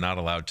words they're not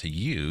allowed to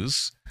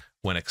use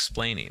when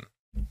explaining.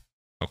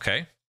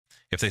 Okay?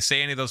 If they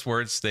say any of those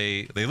words,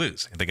 they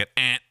lose. They get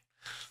ant.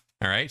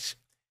 All right?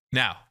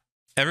 Now,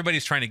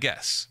 everybody's trying to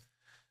guess.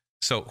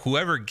 So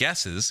whoever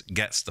guesses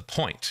gets the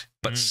point,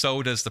 but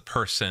so does the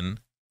person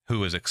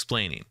who is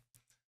explaining.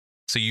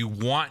 So you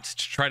want to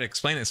try to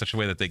explain it in such a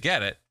way that they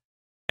get it,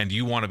 and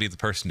you want to be the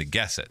person to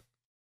guess it.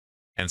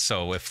 And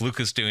so if Luke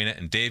is doing it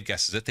and Dave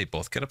guesses it, they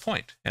both get a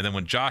point. And then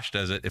when Josh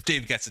does it, if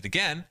Dave gets it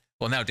again,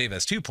 well, now Dave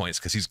has 2 points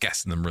because he's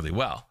guessing them really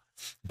well.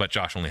 But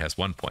Josh only has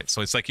 1 point.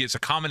 So it's like it's a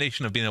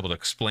combination of being able to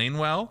explain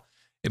well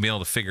and being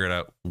able to figure it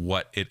out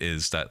what it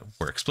is that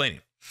we're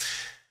explaining.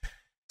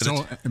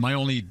 So am I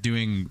only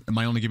giving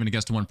a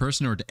guess to one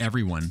person or to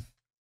everyone?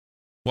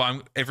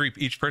 Well,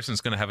 each person is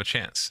going to have a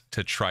chance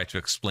to try to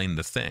explain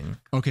the thing.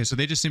 Okay, so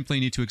they just simply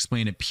need to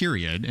explain it,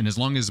 period. And as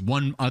long as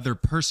one other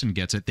person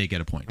gets it, they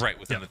get a point. Right,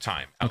 within the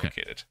time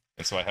allocated. Okay.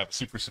 And so I have a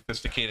super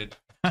sophisticated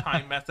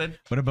time method.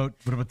 What about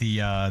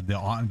the I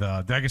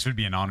guess it would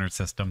be an honor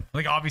system.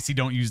 Like, obviously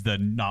don't use the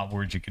not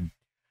words you can.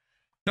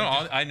 No,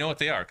 I know what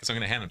they are because I'm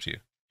going to hand them to you.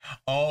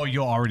 Oh,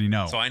 you already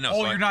know. So I know.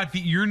 Oh, so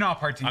you're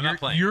not participating. I'm not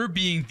playing. You're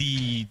being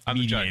the mediator.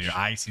 The judge.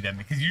 I see that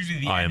because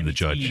usually I am the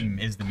judge. team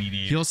is the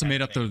mediator. He also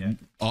made up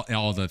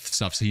all the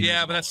stuff. So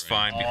yeah, but that's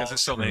fine because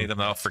there's so many of them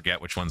that I'll forget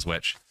which one's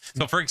which.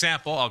 So for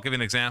example, I'll give you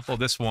an example.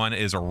 This one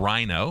is a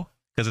Rhino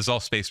because it's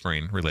all Space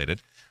Marine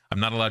related. I'm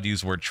not allowed to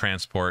use the word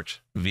transport,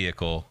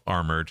 vehicle,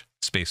 armored,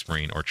 Space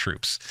Marine, or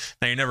troops.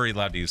 Now, you're never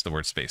allowed to use the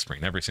word Space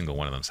Marine. Every single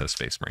one of them says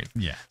Space Marine.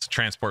 Yeah. It's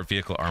transport,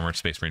 vehicle, armored,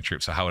 Space Marine,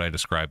 troops. So how would I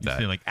describe that?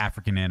 Say like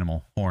African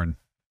animal, horn.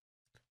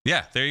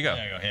 Yeah, there you go.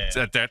 There you go. Yeah.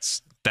 So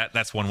that's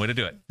That's one way to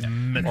do it.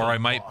 Or I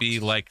might be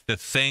like the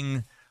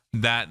thing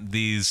that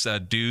these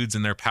dudes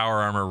in their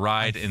power armor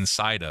ride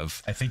inside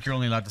of. I think you're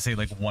only allowed to say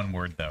like one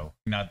word though.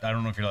 I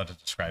don't know if you're allowed to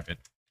describe it.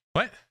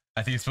 What?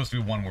 I think it's supposed to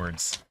be one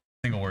words,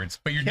 single words.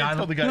 But you're Can't not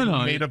tell the guy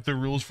who made up the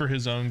rules for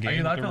his own Are game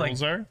you what allowed the to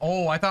rules are.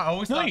 Oh, I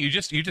always No, thought you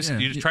just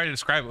try to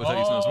describe it without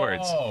using those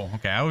words. Oh,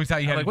 okay. I always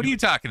thought you had. Like, what are you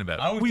talking about?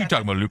 What are you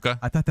talking about, Luca?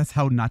 I thought that's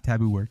how not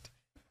taboo worked.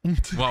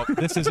 Well,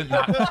 this isn't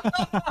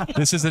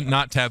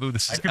not taboo.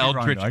 This is could be wrong,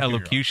 eldritch though. I could be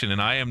wrong. elocution,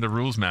 and I am the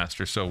rules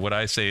master. So what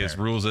I say is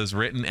rules as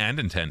written and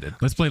intended.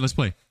 Let's play.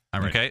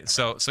 I'm ready. Okay,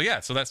 so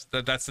that's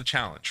the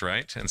challenge,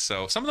 right? And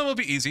so some of them will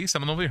be easy,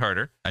 some of them will be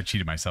harder. I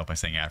cheated myself by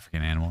saying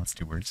African animal. It's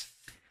 2 words.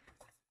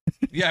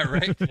 Yeah,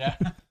 right. Yeah.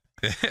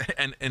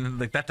 and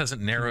like that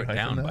doesn't narrow it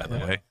down, by the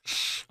way.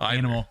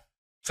 Animal.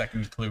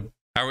 Second clue.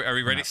 Are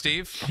we ready,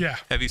 Steve? Yeah.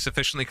 Have you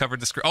sufficiently covered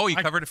the screen? Oh, you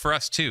covered it for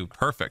us too.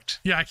 Perfect.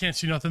 Yeah, I can't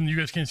see nothing. You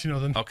guys can't see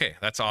nothing. Okay,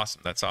 that's awesome.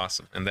 That's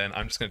awesome. And then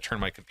I'm just going to turn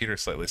my computer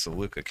slightly so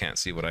Luca can't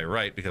see what I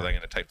write because I'm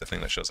going to type the thing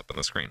that shows up on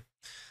the screen.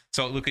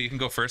 So, Luca, you can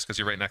go first because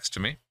you're right next to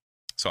me.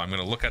 So I'm going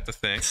to look at the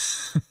thing.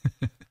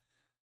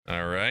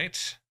 All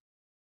right.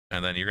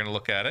 And then you're going to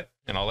look at it,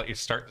 and I'll let you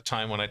start the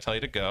time when I tell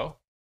you to go.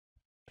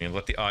 And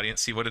let the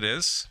audience see what it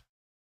is.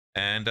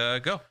 And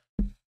go.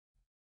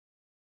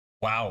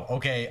 Wow.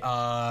 Okay.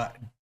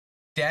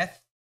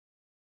 Death.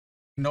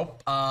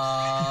 Nope.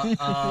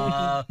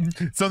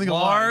 Something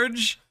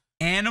large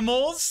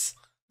animals.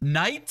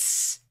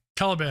 Knights.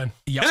 Caliban.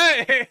 Yep.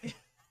 Hey!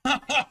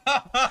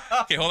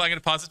 Okay, hold on. I'm going to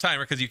pause the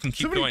timer because you can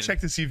keep Somebody going. check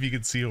to see if you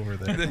can see over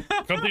there.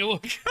 Come take a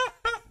look.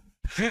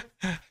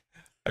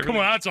 Come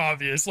on, that's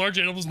obvious. Large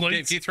animals, Dave,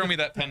 knights. can you throw me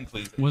that pen,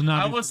 please? Was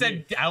not. I almost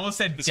said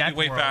This death is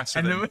way world. faster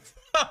And than- it was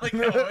like,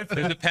 no, it's-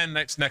 There's a pen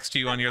next to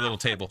you on your little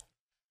table.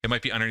 It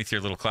might be underneath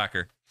your little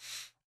clacker.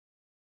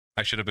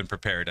 I should have been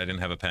prepared. I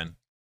didn't have a pen.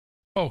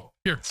 Oh,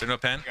 here. Is there no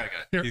pen?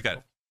 Here. You got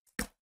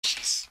it.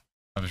 Jeez.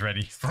 I was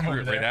ready. From Threw over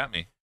it right there. at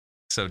me.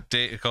 So,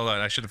 Dave, hold on.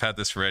 I should have had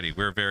this ready.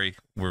 We're very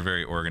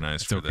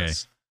organized It's for okay.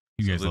 this.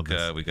 You So guys love Luca,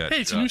 this. we got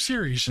Hey, it's a new Josh.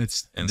 series.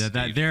 It's And that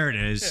Steve. there it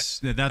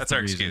is. That's That's the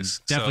our reason. excuse.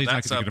 Definitely So not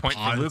that's gonna a get a point for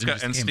pause Luca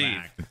just and came Steve.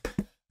 back.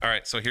 All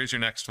right, so here's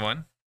your next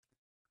one.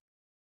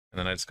 And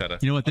then I just got to...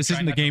 You know what? This try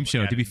isn't the not to game look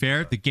show. at To be it.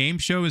 fair, the game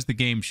show is the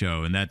game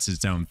show, and that's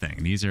its own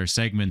thing. These are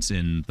segments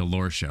in the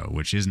lore show,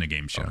 which isn't a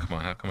game show. Oh, come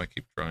on. How come I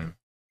keep drawing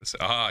this?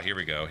 Here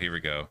we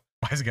go.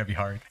 Why is it gotta be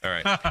hard? All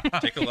right.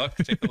 Take a look,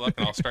 and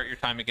I'll start your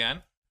time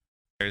again.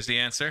 There's the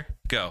answer.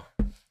 Go.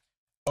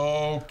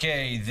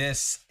 Okay,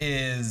 this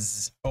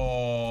is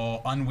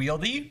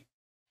unwieldy.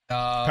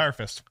 Power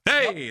fist.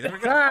 Hey, there we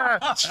go. All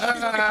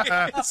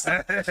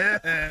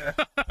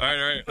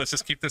right. Let's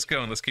just keep this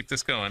going.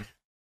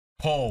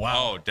 Oh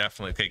wow. Oh,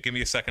 definitely. Okay, give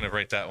me a second to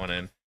write that one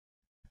in.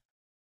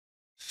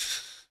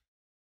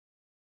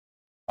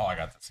 Oh, I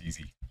got this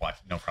easy. What?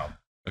 No problem.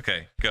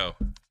 Okay, go.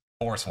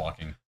 Horse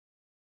walking.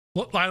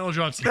 Lionel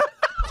Johnson.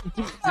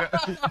 Are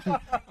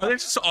they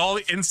just all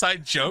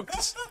inside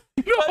jokes?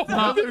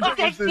 No, they're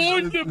just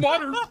following the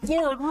modern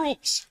lore and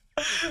rules.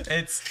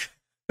 It's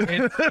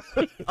There's only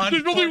I'm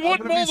one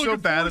gonna be mole so in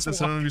bad at the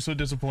this. I'm gonna be so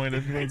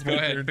disappointed. when it's Go my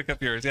ahead, turn. pick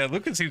up yours. Yeah,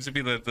 Lucas seems to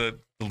be the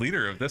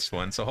leader of this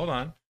one, so hold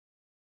on.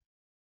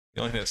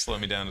 The only thing that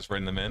slowed me down is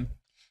writing them in.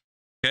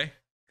 Okay,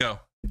 go.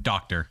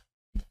 doctor.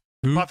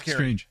 Who? Apothecary.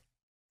 Strange.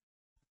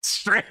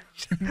 Straight.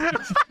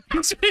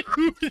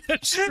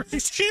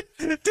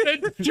 And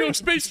Joe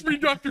Space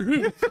Marine Doctor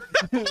Who.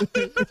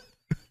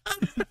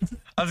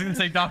 I was gonna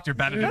say doctor,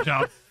 bad at the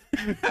job.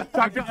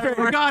 I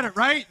got it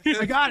right.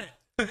 I got it.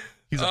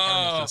 He's a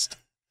pharmacist.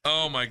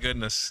 Oh my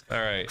goodness. All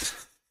right.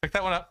 Pick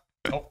that one up.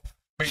 Oh,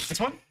 wait, this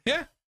one?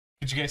 Yeah.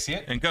 Did you guys see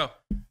it? And go.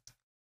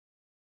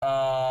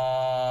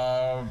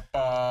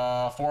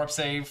 4-up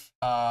save.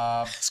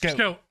 Scout.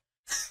 Scout.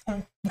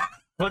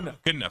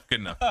 Good enough.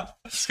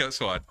 Scout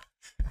squad.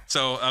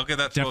 So I'll give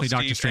that to both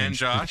Definitely Dr. Steve and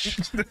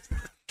Strange. Josh.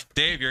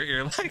 Dave,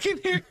 you're liking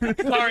here.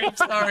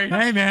 Sorry.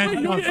 Hey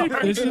man,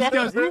 this just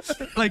goes,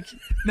 like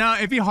now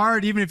it'd be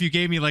hard even if you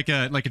gave me like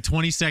a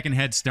 20-second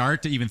head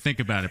start to even think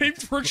about it.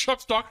 Games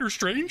Workshop's Doctor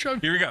Strange.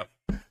 Here we go.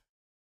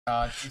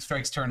 Two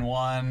strikes, turn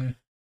 1.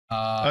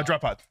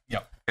 Drop pod.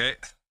 Yep. Okay.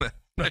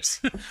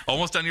 That's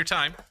almost done your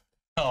time.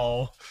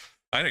 Oh.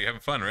 I know you're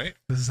having fun, right?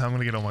 This is how I'm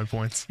gonna get all my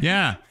points.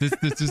 Yeah, this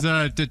is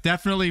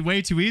definitely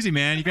way too easy,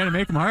 man. You got to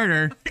make them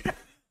harder.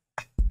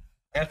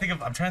 I'm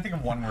trying to think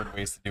of one word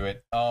ways to do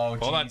it. Oh,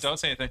 Hold on, geez. don't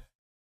say anything.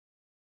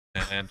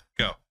 And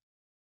go.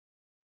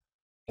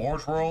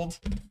 Forge World.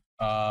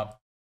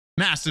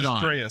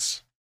 Mastodon,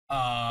 Dreas.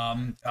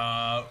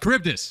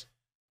 Charybdis,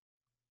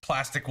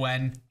 Plastic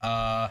Wen.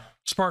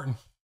 Spartan.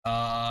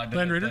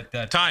 Land Raider?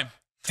 Time.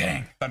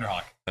 Dang.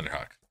 Thunderhawk.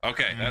 Thunderhawk.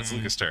 Okay, that's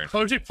Lucas' turn.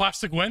 Oh, you say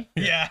Plastic Wen?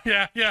 Yeah.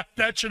 Yeah.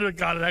 That should have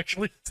got it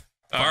actually.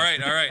 All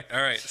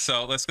right.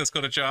 So let's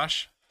go to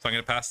Josh. So I'm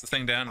gonna pass the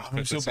thing down.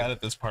 I'm so bad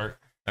at this part.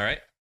 All right.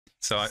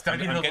 So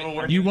Study the little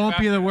word. you won't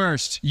be the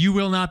worst. You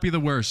will not be the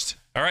worst.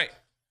 All right.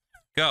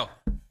 Go.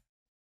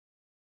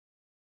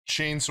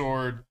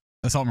 Chainsword.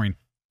 Assault Marine.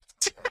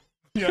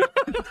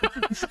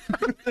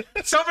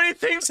 So many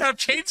things have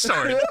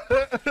chainsword.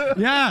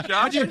 Yeah,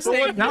 Josh,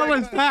 that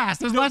was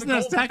fast. It was less than a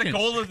The second.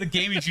 goal of the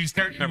game is you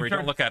start. Remember,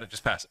 don't look at it.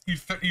 Just pass it.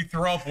 You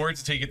throw up words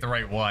until you get the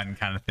right one,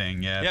 kind of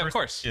thing. Yeah. Yeah, of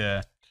course.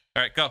 Yeah.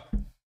 All right, go.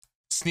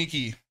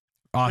 Sneaky.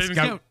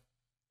 Scout.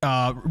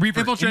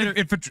 Reaper.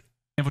 Infiltrator.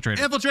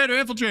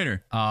 Infiltrator.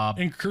 Infiltrator.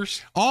 And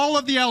curse. All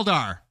of the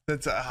Eldar.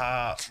 That's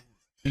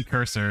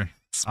Incursor.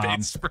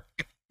 Space.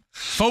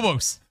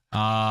 Phobos.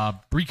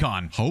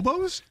 Recon.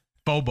 Hobos?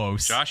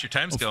 Phobos. Josh, your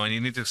time's going.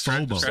 You need to start.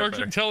 Phobos. start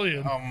Sergeant better.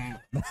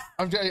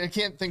 Tellian. I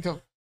can't think of.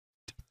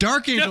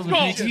 Dark Angels Yes,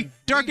 are go. sneaky.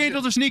 Dark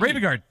Angels are sneaky.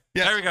 Raven Guard.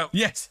 There we go.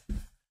 Yes.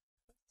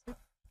 I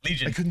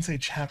Legion. couldn't say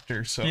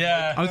chapter, so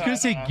Yeah. I was going to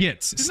say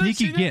Gits.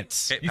 Sneaky see that?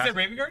 Gits. Okay, You pass, said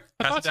Raven Guard?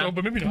 I pass thought it down. so,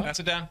 but maybe not. Pass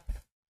it down.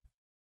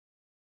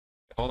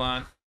 Hold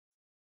on.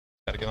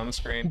 Gotta get on the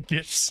screen.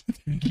 Gets.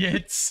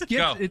 Gets.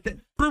 Go.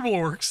 Printable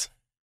works.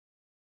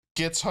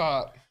 gets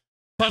hot.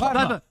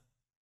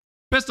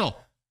 Pistol.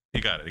 You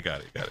got it.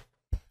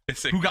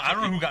 It's Who got? I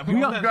don't know who got.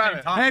 We all got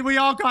it. Hey, we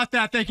all got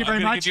that. Thank you I'm very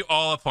gonna much. give you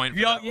all a point.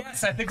 For that.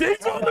 Yes, I think. We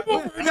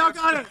all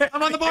got it.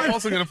 I'm on the board. I'm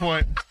also gonna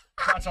point.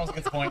 Josh also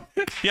gets a point.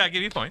 Yeah, I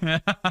give you a point. You're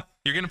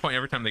getting a point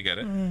every time they get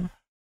it.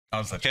 I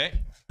was like, Okay.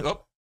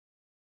 Oh.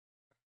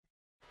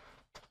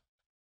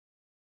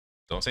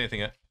 Don't say anything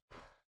yet.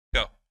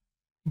 Go.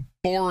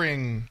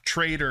 Boring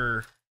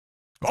traitor.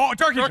 oh,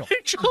 Dark Angel.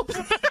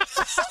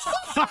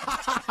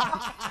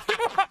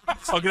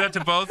 I'll give that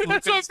to both. Luke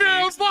That's and not fair.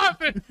 I was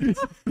laughing.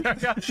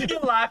 You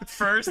laughed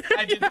first.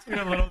 I did too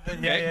a little bit.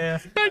 Yeah, Okay. yeah.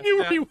 I knew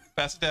where you.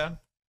 Pass it down.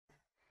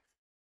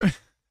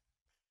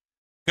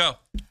 Go.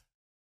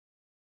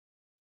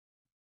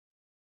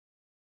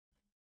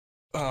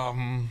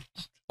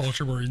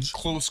 Ultramarines.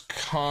 Close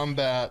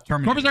combat.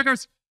 Corpus Terminator.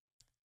 Darkers.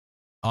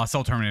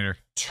 Soul Terminator.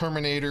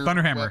 Terminator.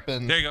 Thunderhammer.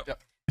 Weapon. There you go. Yep.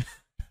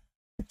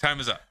 Time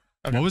is up.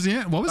 What was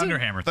it? What was it?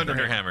 Thunderhammer.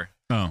 Thunderhammer.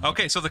 Oh.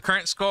 Okay, so the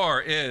current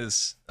score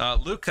is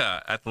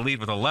Luca at the lead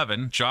with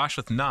 11, Josh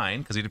with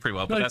 9 because he did pretty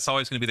well, but Nice. that's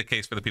always going to be the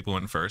case for the people who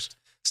went first.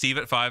 Steve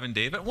at 5 and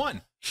Dave at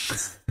 1.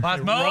 We're on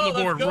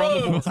the board. We're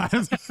on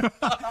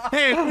the board.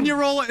 Hey, when you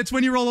roll, it's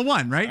when you roll a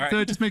 1, right? All right. So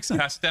it just makes sense.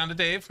 Pass it down to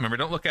Dave. Remember,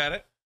 don't look at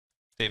it.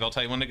 Dave, I'll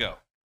tell you when to go.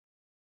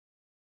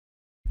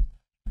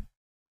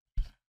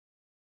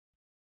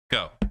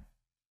 Go.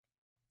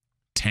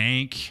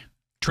 Tank.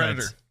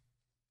 Predator.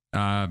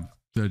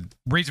 The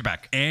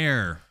Razorback.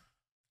 air.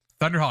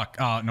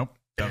 Thunderhawk. Nope.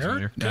 That was Air?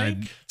 earlier.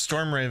 Tank?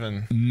 Storm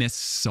Raven.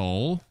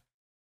 Missile.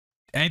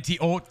 Tank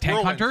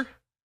Whirlwind. Hunter.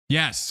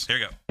 Yes. There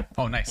you go.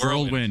 Oh, nice.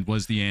 Whirlwind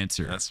was the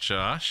answer. That's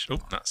Josh. Oh,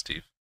 not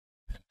Steve.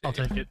 I'll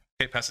take it.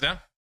 Okay, pass it down.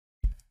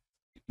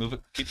 Move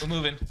it. Keep it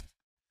moving.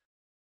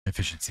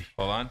 Efficiency.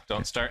 Hold on.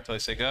 Don't start until I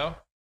say go.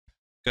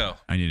 Go.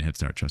 I need a head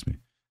start, trust me.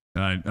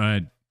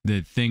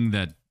 The thing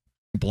that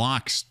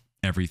blocks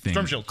everything.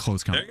 Storm shield.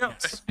 Close combat. There you go.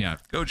 Yes. Yeah,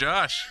 Go,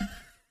 Josh.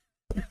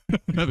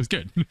 that was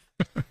good.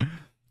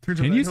 Can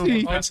Can you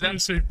see? I was going to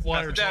say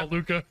flyers. down. Oh,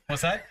 Luca.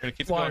 What's that? Gonna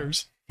keep it going.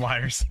 Flyers.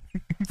 Flyers.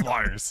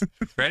 Flyers.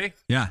 Ready?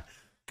 Yeah.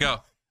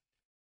 Go.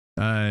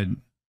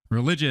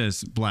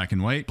 Religious, black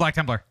and white. Black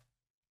Templar.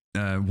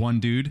 One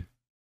dude.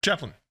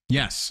 Chaplain.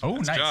 Yes. Oh,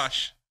 That's nice.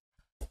 Josh.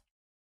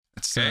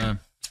 It's, Okay.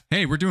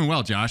 hey, we're doing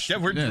well, Josh. Yeah,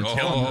 we're it's-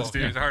 killing this,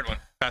 dude. Here's a hard one.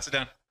 Pass it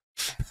down.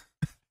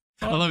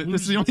 I love it.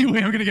 This is the only way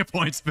I'm going to get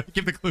points, but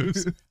give the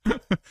clues.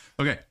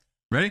 Okay.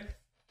 Ready?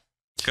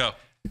 Go.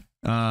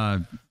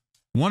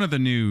 One of the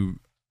new,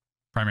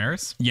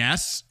 Primaris.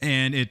 yes,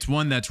 and it's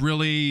one that's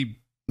really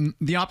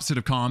the opposite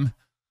of calm.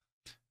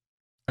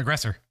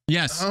 Aggressor.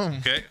 Yes. Oh,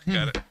 Okay,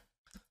 got it.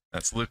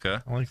 That's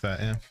Luca. I like that.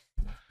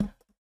 Yeah.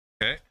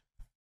 Okay.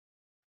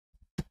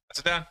 Pass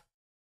it down.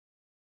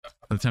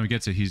 By the time he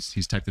gets it,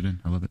 he's typed it in.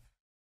 I love it.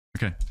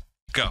 Okay.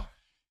 Go.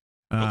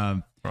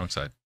 Wrong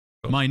side.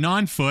 My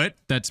non-foot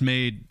that's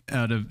made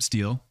out of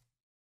steel.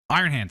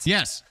 Iron Hands.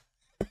 Yes.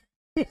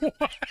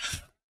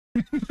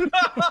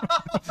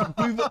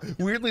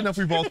 Weirdly enough,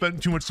 we've all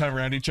spent too much time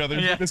around each other.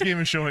 Yeah. This game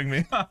is showing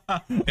me.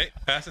 Okay,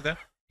 pass it down.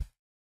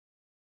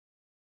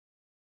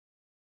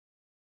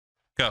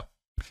 Go.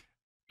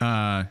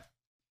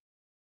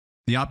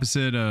 The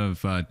opposite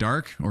of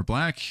dark or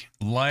black.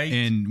 Light.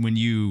 And when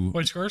you,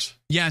 White scars?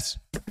 yes.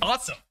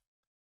 Awesome.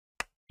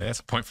 Okay, that's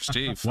a point for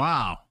Steve.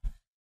 Wow.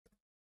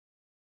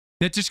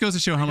 That just goes to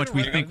show how much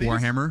we think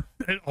Warhammer.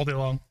 All day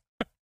long.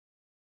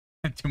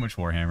 Too much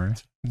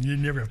Warhammer. You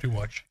never have too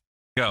much.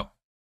 Go.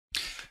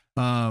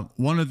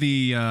 One of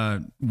the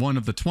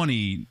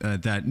 20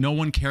 that no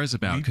one cares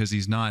about because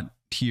he's not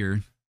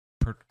here.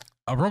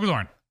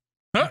 Rogazorn.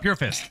 Pure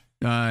Fist.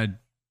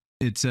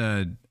 It's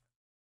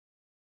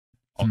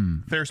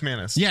Ferris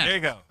Manus. yeah. There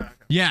you go.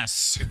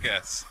 Yes. Good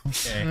guess.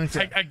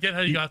 Okay. I get how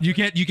you got You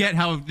get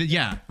how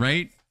yeah,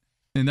 right?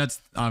 And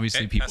that's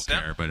obviously Okay, people pass it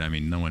down. care, but I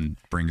mean no one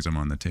brings them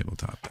on the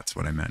tabletop. That's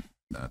what I meant.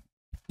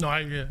 No,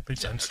 yeah,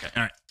 makes sense. Okay.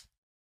 All right.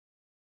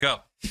 Go.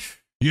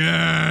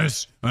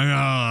 Yes.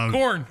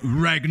 Corn.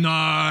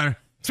 Ragnar.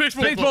 Space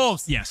Space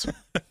Wolves. Yes.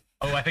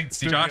 Oh, I think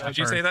Steve. Josh, did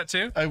you say that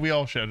too? We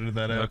all shouted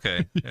that out.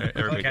 Okay.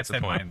 Everybody Like gets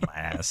a point.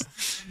 last.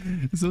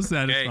 It's so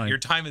satisfying. Okay, your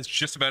time is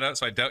just about out,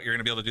 so I doubt you're going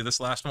to be able to do this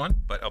last one,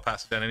 but I'll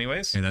pass it down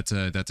anyways. Hey, that's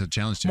a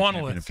challenge to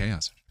Monolith. Champion of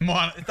Chaos.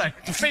 It's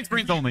like Space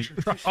Marines only.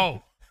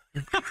 Oh,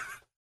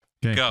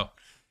 Okay. Go.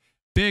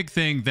 Big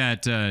thing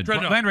that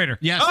Dreadnought. Land Raider.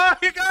 yes. Oh,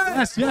 you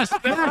got it! Yes.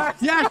 The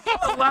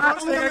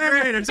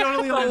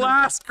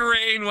last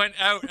grain went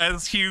out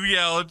as Hugh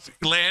yelled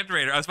Land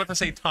Raider. I was about to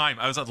say time.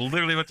 I was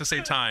literally about to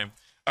say time.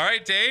 All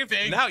right, Dave.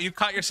 Now you've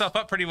caught yourself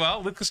up pretty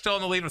well. Luke is still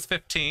in the lead with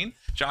 15.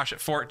 Josh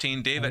at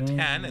 14. Dave at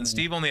 10. And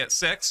Steve only at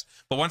 6.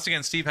 But once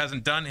again, Steve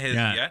hasn't done his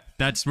yet.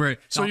 That's where.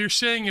 so you're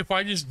saying if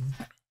I just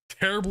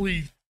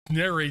terribly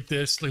narrate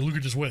this, like Luca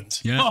just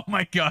wins? Yeah. Oh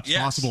my gosh.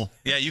 Yes. Possible.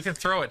 Yeah, you can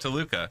throw it to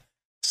Luca.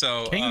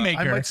 So Kingmaker.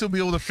 I might still be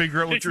able to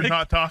figure out what you're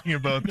not talking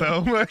about,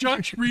 though.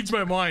 Josh reads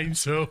my mind,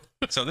 so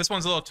so this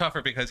one's a little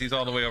tougher because he's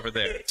all the way over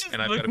there, and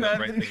I've got to go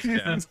write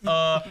things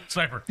down.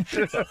 Sniper.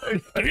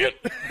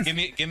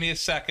 Give me a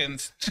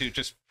second to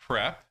just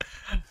prep.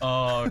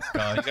 Oh You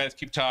god. guys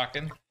keep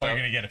talking. We're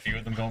gonna get a few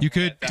of them going. You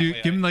could that do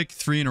way give him like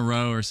 3 in a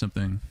row or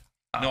something.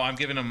 No, I'm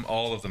giving him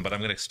all of them, but I'm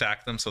going to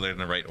stack them so they're in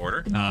the right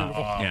order.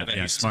 Yeah, And then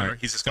yeah, he's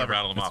just going to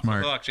rattle them off.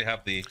 Smart. He'll actually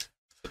have the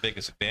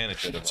biggest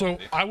advantage of it. so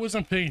I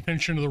wasn't paying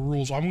attention to the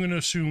rules. I'm going to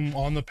assume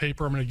on the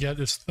paper I'm going to get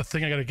this the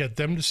thing I got to get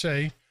them to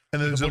say. And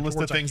then there's a bunch of list of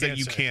words I things that can't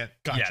you say. can't.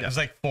 Gotcha. Yeah, there's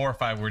like 4 or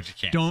 5 words you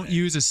can't. Don't say.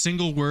 use a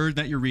single word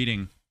that you're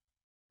reading.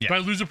 Do I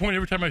lose a point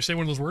every time I say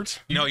one of those words?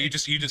 No, you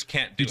just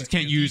can't do You just it.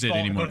 can't use it go to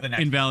anymore. the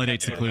next-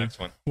 Invalidates the Go to clue. next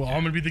one. Well,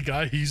 I'm going to be the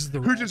guy. He's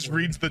the Who just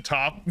reads the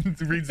top,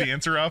 reads the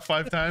answer off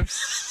 5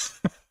 times?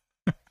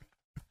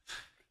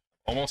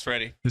 Almost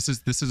ready. This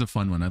is a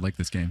fun one. I like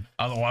this game.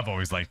 Oh, I've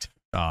always liked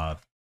Eldritch.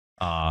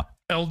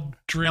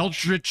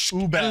 Eldritch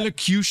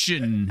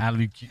Elocution.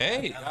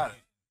 Hey, you got it.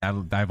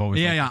 I've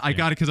always Yeah, liked I this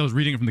got it because I was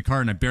reading it from the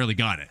card and I barely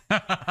got it.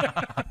 game.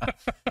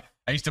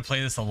 I used to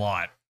play this a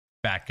lot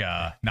back,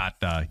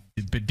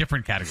 but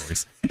different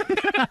categories.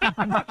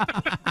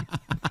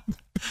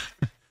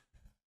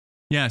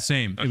 Yeah,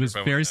 same. Not It was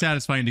sure if I very want that.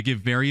 satisfying to give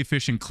very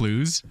efficient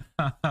clues.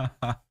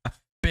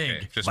 Big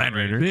Okay, just Land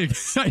one Raider. Big.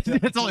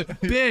 That's all.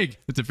 Big.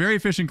 It's a very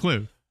efficient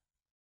clue.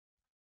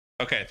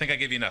 Okay, I think I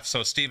gave you enough.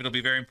 So, Steve, it'll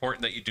be very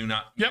important that you do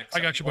not Yep, mix I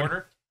up got the you, buddy.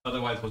 order.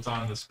 Otherwise, what's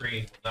on the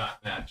screen will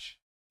not match.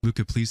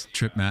 Luca, please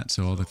trip Matt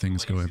so all the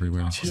things go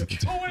everywhere. So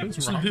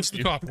this is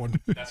the top one.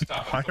 That's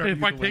tough.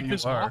 If I take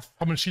this off,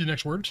 I'm going to see the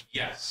next words.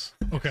 Yes.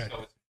 Okay.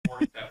 So it's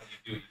important that when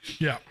you do it,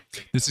 you Yeah.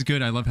 This is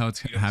good. I love how it's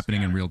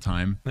happening in real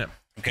time.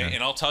 Okay,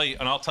 and I'll tell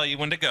you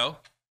when to go.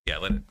 Yeah,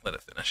 let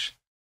it finish.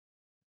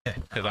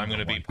 Because I'm going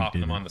to be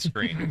popping them on the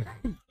screen.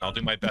 I'll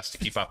do my best to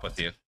keep up with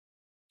you.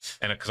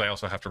 And because I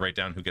also have to write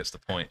down who gets the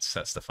points.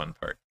 That's the fun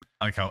part.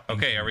 I like how.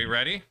 Okay, are we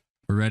ready?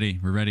 We're ready.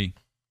 We're ready.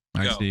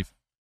 All right, Go. Steve.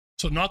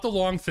 So not the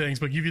long things,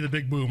 but give you the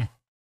big boom.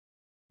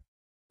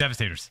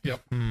 Devastators.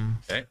 Yep.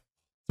 Okay.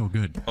 So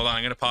good. Hold on,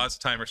 I'm going to pause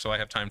the timer so I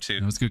have time to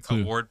That was a good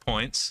clue. award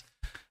points.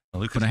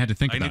 Lucas, But I had to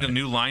think I about need a it.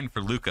 new line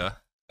for Luca.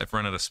 I've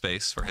run out of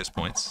space for his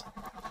points.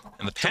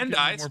 And the pen give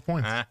him dies. more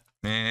points.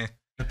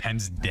 The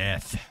pen's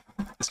death.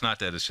 It's not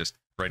dead. It's just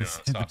right on It's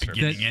the the stop service.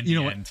 beginning. That- and you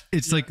the know what? end.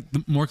 It's like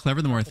the more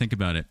clever the more I think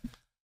about it.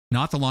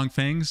 Not the long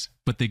fangs,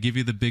 but they give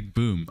you the big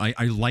boom.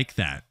 I like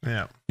that.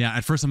 Yeah. Yeah,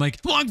 at first I'm like,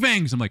 long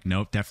fangs. I'm like,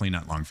 nope, definitely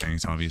not long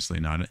fangs.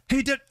 Obviously not.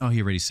 Hey, oh,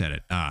 he already said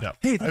it. Yep.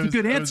 Hey, that's I a was-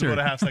 good I was answer.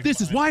 about a half second This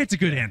is behind. why it's a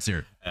good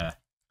answer.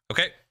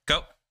 Okay,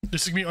 go.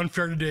 This is going to be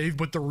unfair to Dave,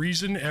 but the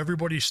reason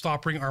everybody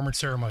stopped bringing Armored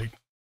Ceramite.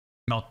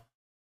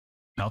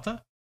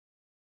 Melta?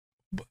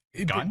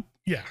 It- Gun?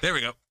 Yeah. There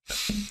we go.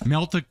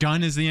 Melt a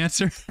gun is the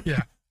answer.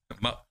 Yeah.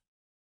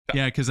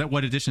 Yeah, because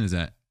what edition is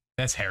that?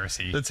 That's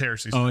heresy. That's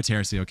heresy. Oh, it's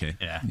heresy. Okay.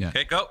 Yeah. Yeah.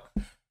 Okay, go.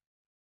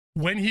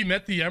 When he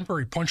met the Emperor,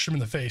 he punched him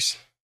in the face.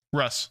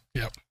 Russ.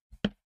 Yep.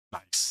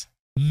 Nice.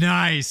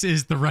 Nice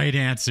is the right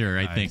answer.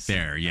 I think Nice.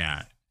 there.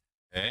 Yeah,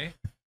 Okay,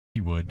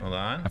 He would. hold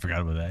on. I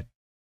forgot about that.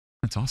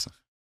 that's awesome.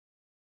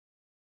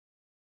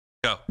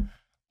 Go.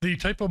 The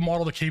type of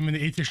model that came in the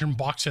 8th edition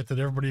box set that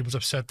everybody was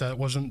upset that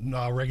wasn't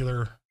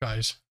regular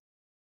guys.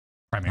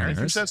 Primaris.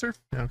 Intercessor?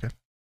 Yeah, okay.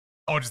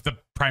 Oh, just the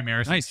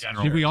Primaris. in Nice.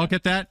 general. Did we all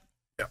get that?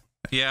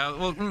 Yeah,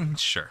 well,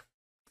 sure.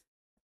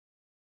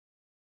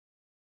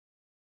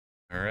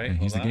 All right, Yeah,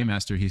 he's the hold game on.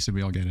 master. He said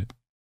we all get it.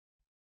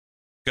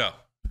 Go.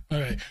 All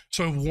right.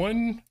 So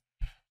one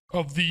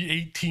of the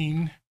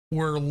 18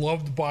 were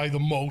loved by the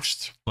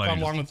most. Blood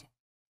along with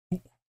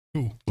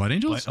who? Blood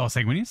Angels? Oh,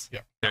 Sanguinius? Yeah.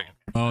 There you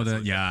Oh,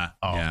 yeah.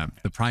 Oh. Yeah.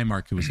 The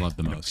Primarch who was loved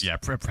the most. Yeah,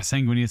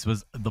 Sanguinius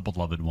was the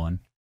beloved one.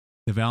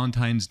 The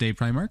Valentine's Day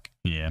Primarch?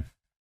 Yeah.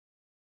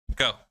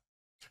 go.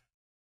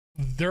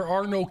 There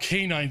are no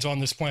canines on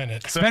this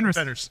planet. Fenris.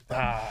 Fenris.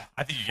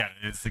 I think you got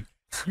it. It's the,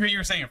 you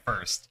were saying it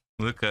first.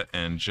 Luca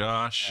and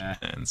Josh Yeah.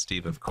 and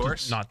Steve, of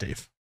course. Not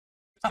Dave.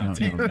 No. It's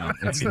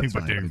Anything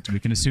but fine. We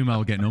can assume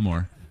I'll get no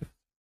more.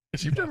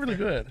 You've done really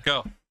good.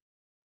 Go.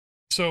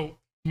 So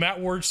Matt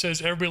Ward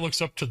says everybody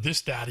looks up to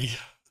this daddy.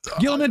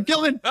 Gilman!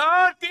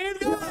 Oh, dude,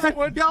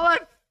 Gilman!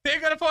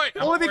 Dave got a point.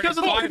 Only because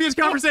of the previous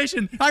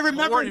conversation. I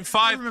remember. Awarding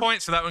 5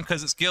 points for that one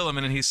because it's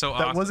Gilliman and he's so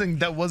awesome.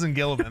 That wasn't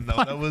Gilliman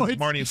though. That was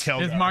Marnius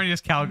Calgar. It's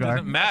Marnius Calgar.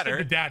 Doesn't matter.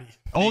 The daddy.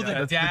 Oh,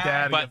 That's the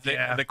daddy. But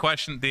the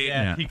question, he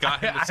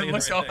got him to say the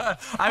right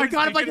thing. I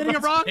got it by getting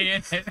it wrong.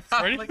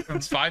 Ready?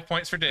 It's 5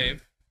 points for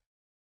Dave.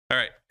 All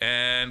right,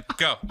 and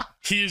go.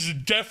 He is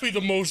definitely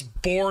the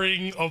most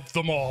boring of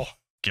them all.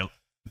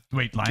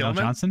 Wait, Lionel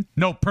Gilman? Johnson?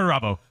 No,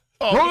 Perabo.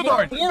 Oh,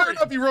 Rogaldorn. Better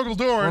not be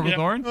Rogaldorn.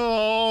 Rogaldorn?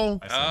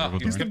 Oh,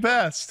 he's the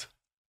best.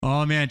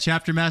 Oh man,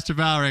 Chapter Master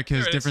Valric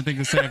has different things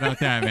to say about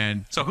that,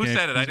 man. So who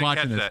said it? I didn't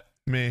catch that.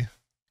 Me.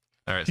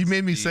 All right. He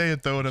made me Steve. say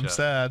it though, and I'm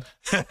sad.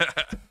 all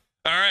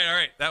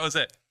right. That was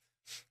it.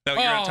 No,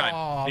 you're on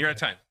time. You're on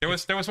time. There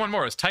was one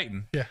more. It was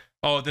Titan. Yeah.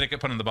 Oh, did it get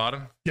put on the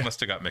bottom? Yeah. Must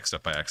have got mixed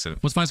up by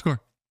accident. What's final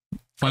score?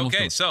 Final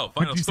Okay, score. so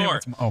final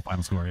score.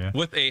 Final score, yeah.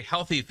 With a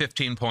healthy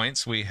 15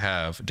 points, we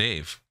have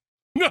Dave.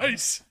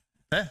 Nice.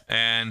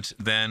 And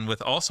then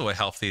with also a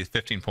healthy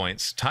 15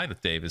 points, tied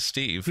with Dave, is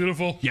Steve.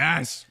 Beautiful.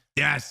 Yes.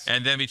 Yes.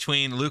 And then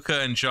between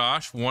Luca and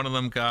Josh, one of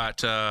them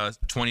got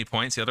 20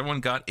 points. The other one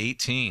got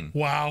 18.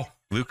 Wow.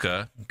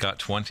 Luca got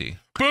 20.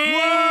 Boom!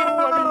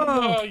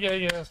 Oh,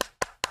 yeah.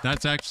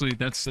 That's actually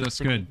that's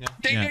good. Yeah.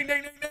 Yeah. Ding, ding,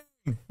 ding, ding,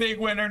 ding. Big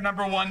winner,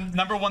 number one,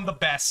 the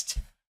best.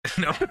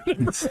 No.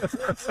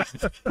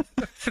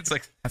 It's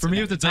like For me,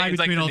 it was a tie it's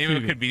like between the all name three of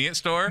of a you. convenience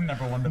store.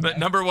 Number one, the But best.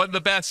 number one, the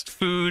best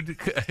food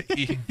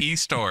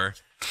e-store.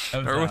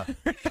 It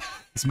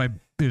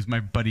was my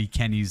buddy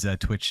Kenny's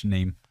Twitch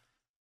name.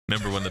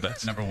 Number one, the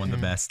best. Number one, the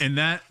best. And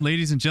that,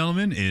 ladies and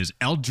gentlemen, is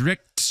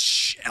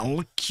Eldritch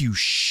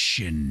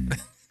Elocution.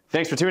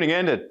 Thanks for tuning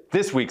in to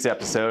this week's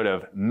episode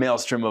of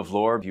Maelstrom of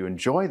Lore. If you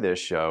enjoy this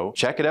show,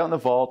 check it out in the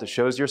vault. It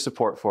shows your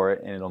support for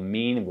it, and it'll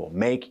mean we'll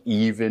make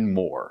even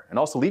more. And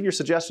also leave your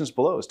suggestions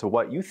below as to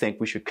what you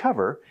think we should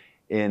cover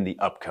in the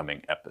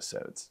upcoming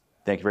episodes.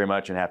 Thank you very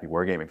much, and happy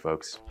wargaming,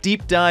 folks.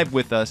 Deep dive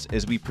with us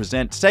as we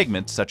present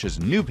segments such as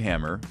Noob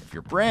Hammer, if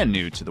you're brand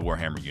new to the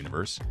Warhammer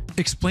universe.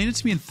 Explain it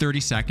to me in 30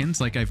 seconds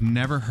like I've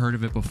never heard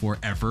of it before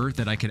ever,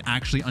 that I could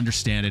actually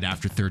understand it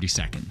after 30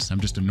 seconds.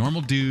 I'm just a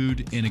normal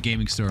dude in a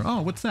gaming store.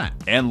 Oh, what's that?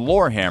 And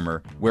Lore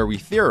Hammer, where we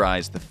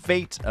theorize the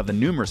fate of the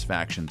numerous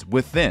factions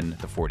within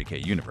the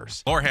 40K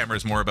universe. Warhammer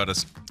is more about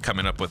us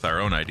coming up with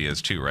our own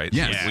ideas too, right?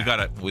 Yes. So we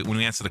gotta when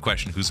we answer the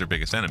question, who's their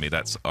biggest enemy?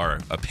 That's our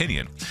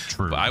opinion.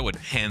 True. But I would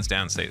hands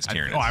down say it's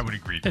Tyrannus. I would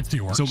agree. It's the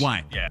orcs. So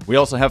why? Yeah. We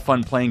also have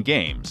fun playing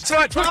games.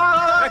 Next one.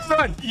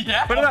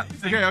 Yeah. Put it up.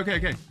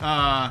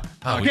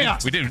 Okay.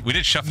 We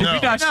did shuffle.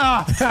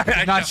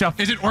 Not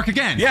shuffle. Is it Orc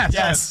again?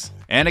 Yes.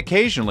 And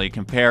occasionally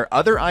compare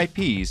other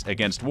IPs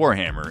against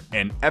Warhammer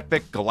in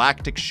epic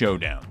galactic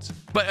showdowns.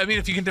 But I mean,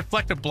 if you can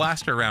deflect a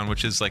blaster around,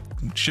 which is like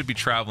should be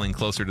traveling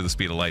closer to the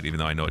speed of light, even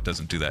though I know it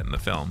doesn't do that in the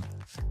film,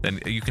 then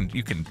you can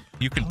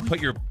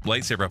put your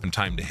lightsaber up in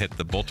time to hit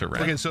the bolter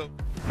round. Okay, so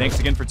Thanks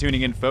again for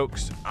tuning in,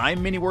 folks.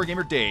 I'm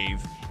MiniWarGamer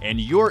Dave, and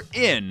you're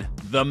in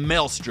the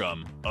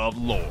Maelstrom of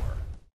Lore.